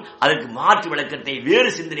 தெரிந்தாலும் அதற்கு மாற்று விளக்கத்தை வேறு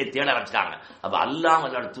சிந்தனையை தேட ஆரம்பிச்சிட்டாங்க. அப்ப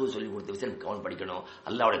அல்லாஹ்வுடைய தூதர் சொல்லி கொடுத்த விஷயம் கவனம் படிக்கணும்.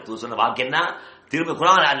 அல்லாஹ்வுடைய தூதர் சொன்ன வாக்கு என்ன, திரும்ப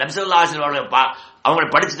குர்ஆன் நபி ஸல்லல்லாஹு அலைஹி வஸல்லம்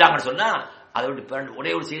அவங்க படிச்சுட்டாங்கன்னு சொன்னா அதை விட்டு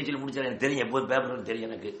ஒரே ஒரு செய்தி சொல்லி முடிச்சா எனக்கு தெரியும், எப்போது பேப்பர் தெரியும்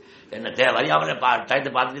எனக்கு, என்ன வரியாமல்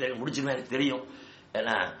டயத்தை பார்த்துட்டு எனக்கு முடிச்சுமே எனக்கு தெரியும்.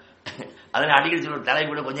 ஏன்னா அதனால அடிக்கடி சொல்ல தலை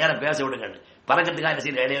கூட கொஞ்ச நேரம் பேச விடுங்க, பறக்கத்துக்காக என்ன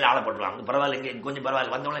செய்ய இடையில ஆளப்பட்டுருவாங்க. பரவாயில்ல, இங்க கொஞ்சம்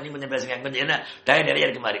பரவாயில்ல, வந்தவங்க நீ கொஞ்சம் பேசுங்க, கொஞ்சம் என்ன டயர் நிறைய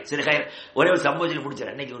இருக்கு மாதிரி சில ஒரே ஒரு சம்பவத்தில்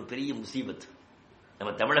முடிச்சார். அன்னைக்கு ஒரு பெரிய முசீபத்து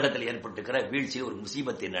நம்ம தமிழகத்தில் ஏற்பட்டிருக்கிற வீழ்ச்சியில் ஒரு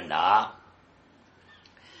முசீபத்து என்னண்டா,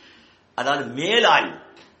 அதாவது மேலாய்வு.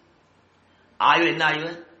 ஆய்வு என்ன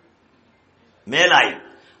ஆய்வு? மேலாய்வு.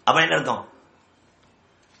 அப்ப என்ன அர்த்தம்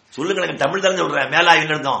சொல்லுங்க, தமிழ் தான் சொல்றேன். மேலாய்வு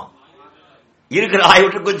என்ன அர்த்தம்? இருக்கிற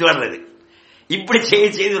ஆய்வுக்கு கொஞ்சம் வர்றது. இப்படி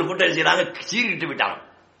செய்து ஒரு கூட்டம் செய்யறாங்க, சீர்கிட்டு விட்டாங்க.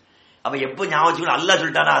 அப்ப எப்ப ஞாபகம் அல்லா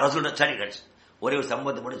சொல்லிட்டாரா ரசூல் சரி ஒரே ஒரு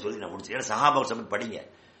சம்பவத்தை மட்டும் சொல்லி நான் முடிச்சு. சஹாபா சம்பவம் படிங்க.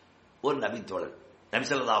 ஒரு நபி தோழர் நபி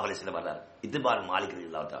ஸல்லல்லாஹு அலைஹி வஸல்லம் வர்றார். இத்பார் மாலிக்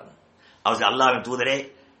ரலியல்லாஹு தஆலா அவர் அல்லாஹ்வின் தூதரே,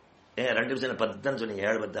 2 நிமிஷம் 10 தான் சொன்னீங்க,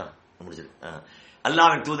 7 10 தான் முடிச்சிரு.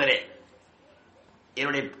 அல்லாஹ்வின் தூதரே,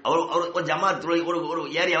 என்னுடைய ஒரு ஜமாத் ஒரு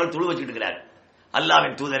ஏரியா அவர் தொழு வச்சுக்கிட்டு இருக்கிறார்.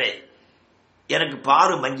 அல்லாஹ்வின் தூதரே, எனக்கு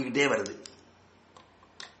பாரு மங்கிக்கிட்டே வருது.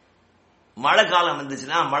 மழை காலம்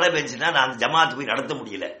வந்துச்சுன்னா, மழை பெஞ்சுன்னா நான் அந்த ஜமாத்து போய் நடத்த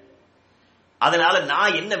முடியல. அதனால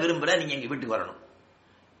நான் என்ன விரும்புறேன், நீங்க எங்க வீட்டுக்கு வரணும்,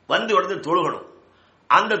 வந்து உடனே தொழுகணும்.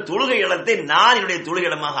 அந்த தொழுகை இடத்தை நான் என்னுடைய தொழுகை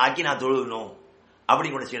இடமாக ஆக்கி நான் தொழுகணும்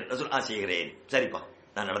அப்படின்னு செய்கிறேன். சரிப்பா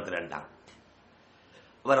நான் நடத்துறேன்ட்டாங்க.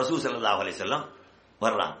 ரசூல் ஸல்லல்லாஹு அலைஹி வஸல்லம்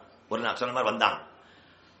வர்றாங்க. ஒரு நான் சொன்ன மாதிரி வந்தாங்க.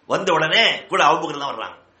 வந்த உடனே கூட அபூபக்கர் தான்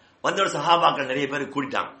வர்றாங்க. வந்த உடனே சஹாபாக்கள் நிறைய பேர்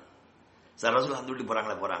கூட்டிட்டாங்க. சார் ரசூல் அந்த வீட்டுக்கு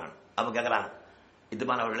போறாங்க. அப்ப கேட்கறாங்க,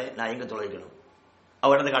 இத்பான் அவர்களே நான் எங்க தொழ வைக்கணும்?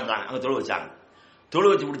 அவர் இடத்த காட்டுறாங்க. அங்க தொழு வச்சாங்க. தொழு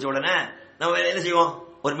வச்சு முடிச்ச உடனே நம்ம என்ன செய்வோம்,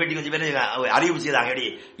 ஒரு மீட்டிங் வச்சு அறிவிப்பு செய்தாங்க. எப்படி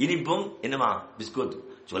இனிப்பும் என்னமா பிஸ்கோத்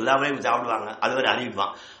சொல்லாமலே சாப்பிடுவாங்க, அது மாதிரி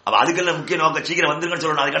அறிவிப்பான். அப்ப அதுக்கெல்லாம் முக்கிய நோக்கம் சீக்கிரம் வந்துருங்கன்னு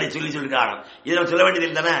சொல்லணும். அதுக்காக சொல்லிருக்காங்க. இதுல சொல்ல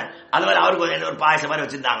வேண்டியது தானே. அது மாதிரி அவருக்கு ஒரு பாயசம் மாதிரி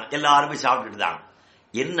வச்சிருந்தாங்க. எல்லாருமே சாப்பிட்டுட்டு தாங்க.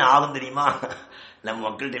 என்ன ஆகும் தெரியுமா, நம்ம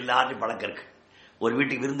மக்கள்கிட்ட எல்லாரும் பழக்கம் இருக்கு. ஒரு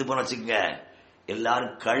வீட்டுக்கு விருந்து போன வச்சுக்கோங்க,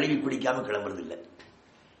 எல்லாரும் கழுவி பிடிக்காம கிளம்புறது இல்லை.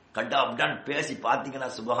 கண்டா அப்படின் பேசி பாத்தீங்கன்னா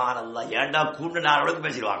சுபஹானல்லாஹ் ஏண்டா கூண்டு நான் அளவுக்கு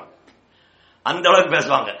பேசிடுவாங்க, அந்த அளவுக்கு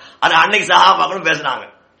பேசுவாங்க. ஆனா அன்னைக்கு சஹாபாக்களும் பேசினாங்க.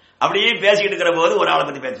 அப்படியே பேசிக்கிட்டு இருக்கிற போது ஒரு ஆளை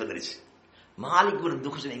பத்தி பேச வந்துருச்சு. மாலிக் ஒரு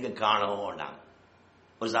துக்ஷன் எங்க காணோம்,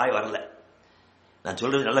 ஒரு சாய் வரல. நான்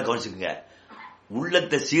சொல்றது நல்லா கவனிச்சுக்குங்க.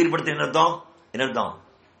 உள்ளத்தை சீர்படுத்த என்ன அர்த்தம்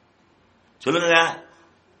சொல்லுங்க,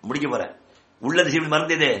 முடிக்க போற. உள்ளத்தை சீர்படுத்த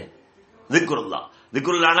மறந்தது திக்ருல்லாஹ்.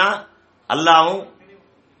 அல்லாவும்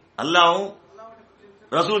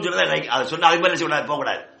ரசூல் சொன்னா அது மாதிரி சொல்ல போக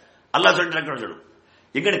கூடாது. அல்லாஹ் சொல்லிட்டு சொல்லும்.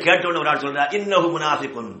 எங்கன்னு கேட்டோன்னு ஒரு ஆள் சொல்றா, இன்னஹு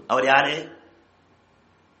முனாஃபிகுன். அவர் யாரு?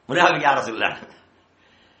 முனாஃபிக் யார் ரசூலுல்லாஹ்?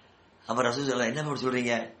 அவர் ரசூல் ஸல்லல்லாஹு என்ன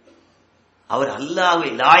சொல்றீங்க? அவர் அல்லாஹ்வை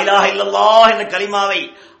லா இலாஹ இல்லல்லாஹ் என்ற கலிமாவை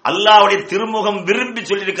அல்லாஹ்வுடைய திருமுகம் விரும்பி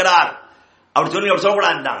சொல்லியிருக்கிறார். அப்படி சொல்லி அவர்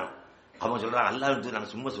சொல்லக்கூடாதுட்டாங்க. அவங்க சொல்றாங்க, அல்லாஹ் நாங்க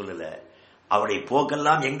சும்மா சொல்லல, அவருடைய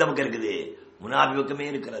போக்கெல்லாம் எந்த பக்கம் இருக்குது? முனாஃபிக் பக்கமே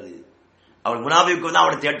இருக்கிறது. அவள் முனாஃபிக்கு தான்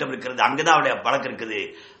அவருடைய தேட்டம் இருக்கிறது, அங்கதான் அவருடைய பழக்கம் இருக்குது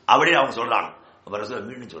அப்படின்னு அவங்க சொல்றாங்க. அப்ப ரசூல்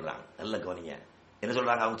மீண்டும் சொல்றாங்க, நல்ல கவனிங்க. என்ன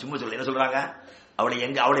சொல்றாங்க? அவங்க சும்மா சொல்ல என்ன சொல்றாங்க?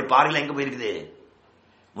 அவளுடைய பார்வையில எங்க போயிருக்குது?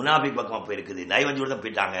 முனாஃபிக் பக்கமா போயிருக்குது, நைவஞ்சோடு தான்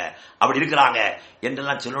போயிட்டாங்க, அப்படி இருக்கிறாங்க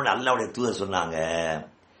என்றெல்லாம் சொல்லணும். அல்லாஹ்வுடைய தூதர் சொன்னாங்க,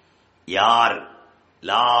 யார்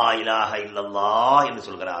லா இலாஹ இல்லல்லாஹ் என்று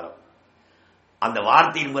சொல்கிறாரோ, அந்த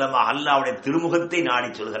வார்த்தையின் மூலமாக அல்லாஹ்வுடைய திருமுகத்தை நாடி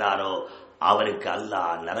சொல்கிறாரோ, அவருக்கு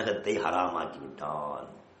அல்லாஹ் நரகத்தை ஹராமாக்கி விட்டான்,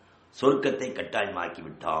 சொர்க்கத்தை கட்டாயமாக்கி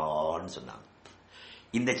விட்டான்னு சொன்னாங்க.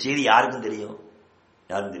 இந்த செய்தி யாருக்கும் தெரியும்?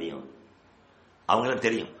 அவங்களுக்கு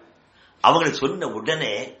தெரியும். அவங்களுக்கு சொன்ன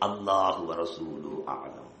உடனே அல்லாஹு வரசூலு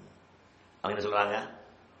ஆலம். அவங்க என்ன சொல்றாங்க?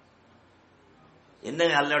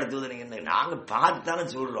 என்னங்க அல்லாஹ்வுடைய தூதர், நீங்க என்ன, நாங்க பார்த்து தானே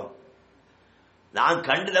சொல்றோம், நாங்க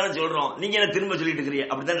கண்டுதானே சொல்றோம், நீங்க என்ன திரும்ப சொல்லிட்டு இருக்கிறீங்க?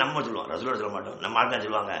 அப்படித்தான் நம்ம சொல்லுவோம், ரசூலோட சொல்ல மாட்டோம். நம்ம ஆட்கள்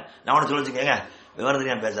சொல்லுவாங்க, நான் சொல்ல வச்சுக்கோங்க, விவரம்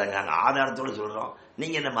தெரியாம பேசுறாங்க, நாங்க ஆதாரத்தோட சொல்றோம்,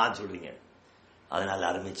 நீங்க என்ன மாத்தி சொல்றீங்க? அதனால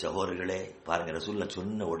அருமை சகோதரர்களே பாருங்க, ரசூலுல்லாஹ்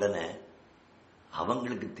சொன்ன உடனே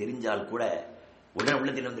அவங்களுக்கு தெரிஞ்சால் கூட உடனே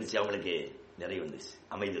உள்ளத்தில் வந்துருச்சு, அவங்களுக்கு நிறைய வந்துருச்சு,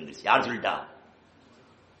 அமைதி வந்துருச்சு. யார் சொல்லிட்டா?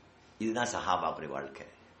 இதுதான் சஹாபாக்களுடைய வாழ்க்கை.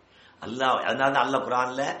 அல்லாஹ் அதனால அல்லாஹ்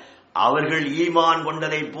குர்ஆன்ல அவர்கள் ஈமான்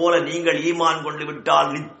கொண்டதை போல நீங்கள் ஈமான் கொண்டு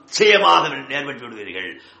விட்டால் நிச்சயமாக நேர்பட்டு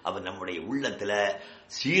விடுவீர்கள். அப்ப நம்முடைய உள்ளத்துல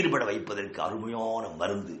சீர்பட வைப்பதற்கு அருமையான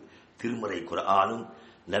மருந்து திருமறை குர்ஆனும்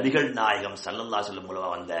நபிகள் நாயகம் ஸல்லல்லாஹு அலைஹி வஸல்லம் மூலமா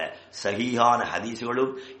வந்த சஹீஹான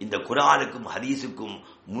ஹதீஸுகளும் இந்த குர்ஆனுக்கும் ஹதீஸுக்கும்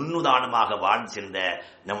முன்னுதாரணமாக வாழ்ந்து சென்ற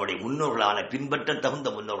நம்முடைய முன்னோர்களான, பின்பற்ற தகுந்த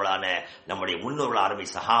முன்னோர்களான நம்முடைய முன்னோர்களான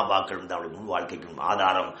சஹாபாக்களும் நம்முடைய முன் வாழ்க்கைக்கும்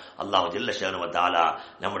ஆதாரம். அல்லாஹ் ஜல்ல ஷஅனுஹு வ தஆலா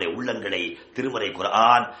நம்முடைய உள்ளங்களை திருமறை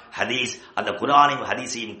குர்ஆன் ஹதீஸ், அந்த குர்ஆனையும்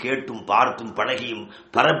ஹதீஸையும் கேட்டும் பார்த்தும் பழகியும்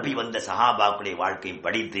பரப்பி வந்த சஹாபாக்களுடைய வாழ்க்கையும்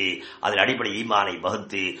படித்து அதன் அடிப்படை ஈமானை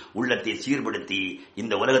வகுத்து உள்ளத்தை சீர்படுத்தி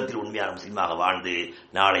இந்த உலகத்தில் உண்மையான முஸ்லிமாக வாழ்ந்து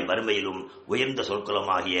நாளை மறுமையிலும் உயர்ந்த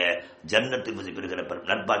சொற்களமாகிய ஜன்னத்தில் பெறுகிற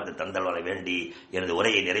நட்பார்த்து தந்தல்வரை வேண்டி எனது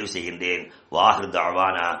உரையை நிறைவு செய்கின்றேன். வாஹிர்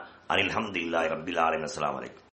தஅவானா அனில் ஹம்துலில்லாஹி ரப்பில் ஆலமீன். அஸ்ஸலாமு அலைக்கும்.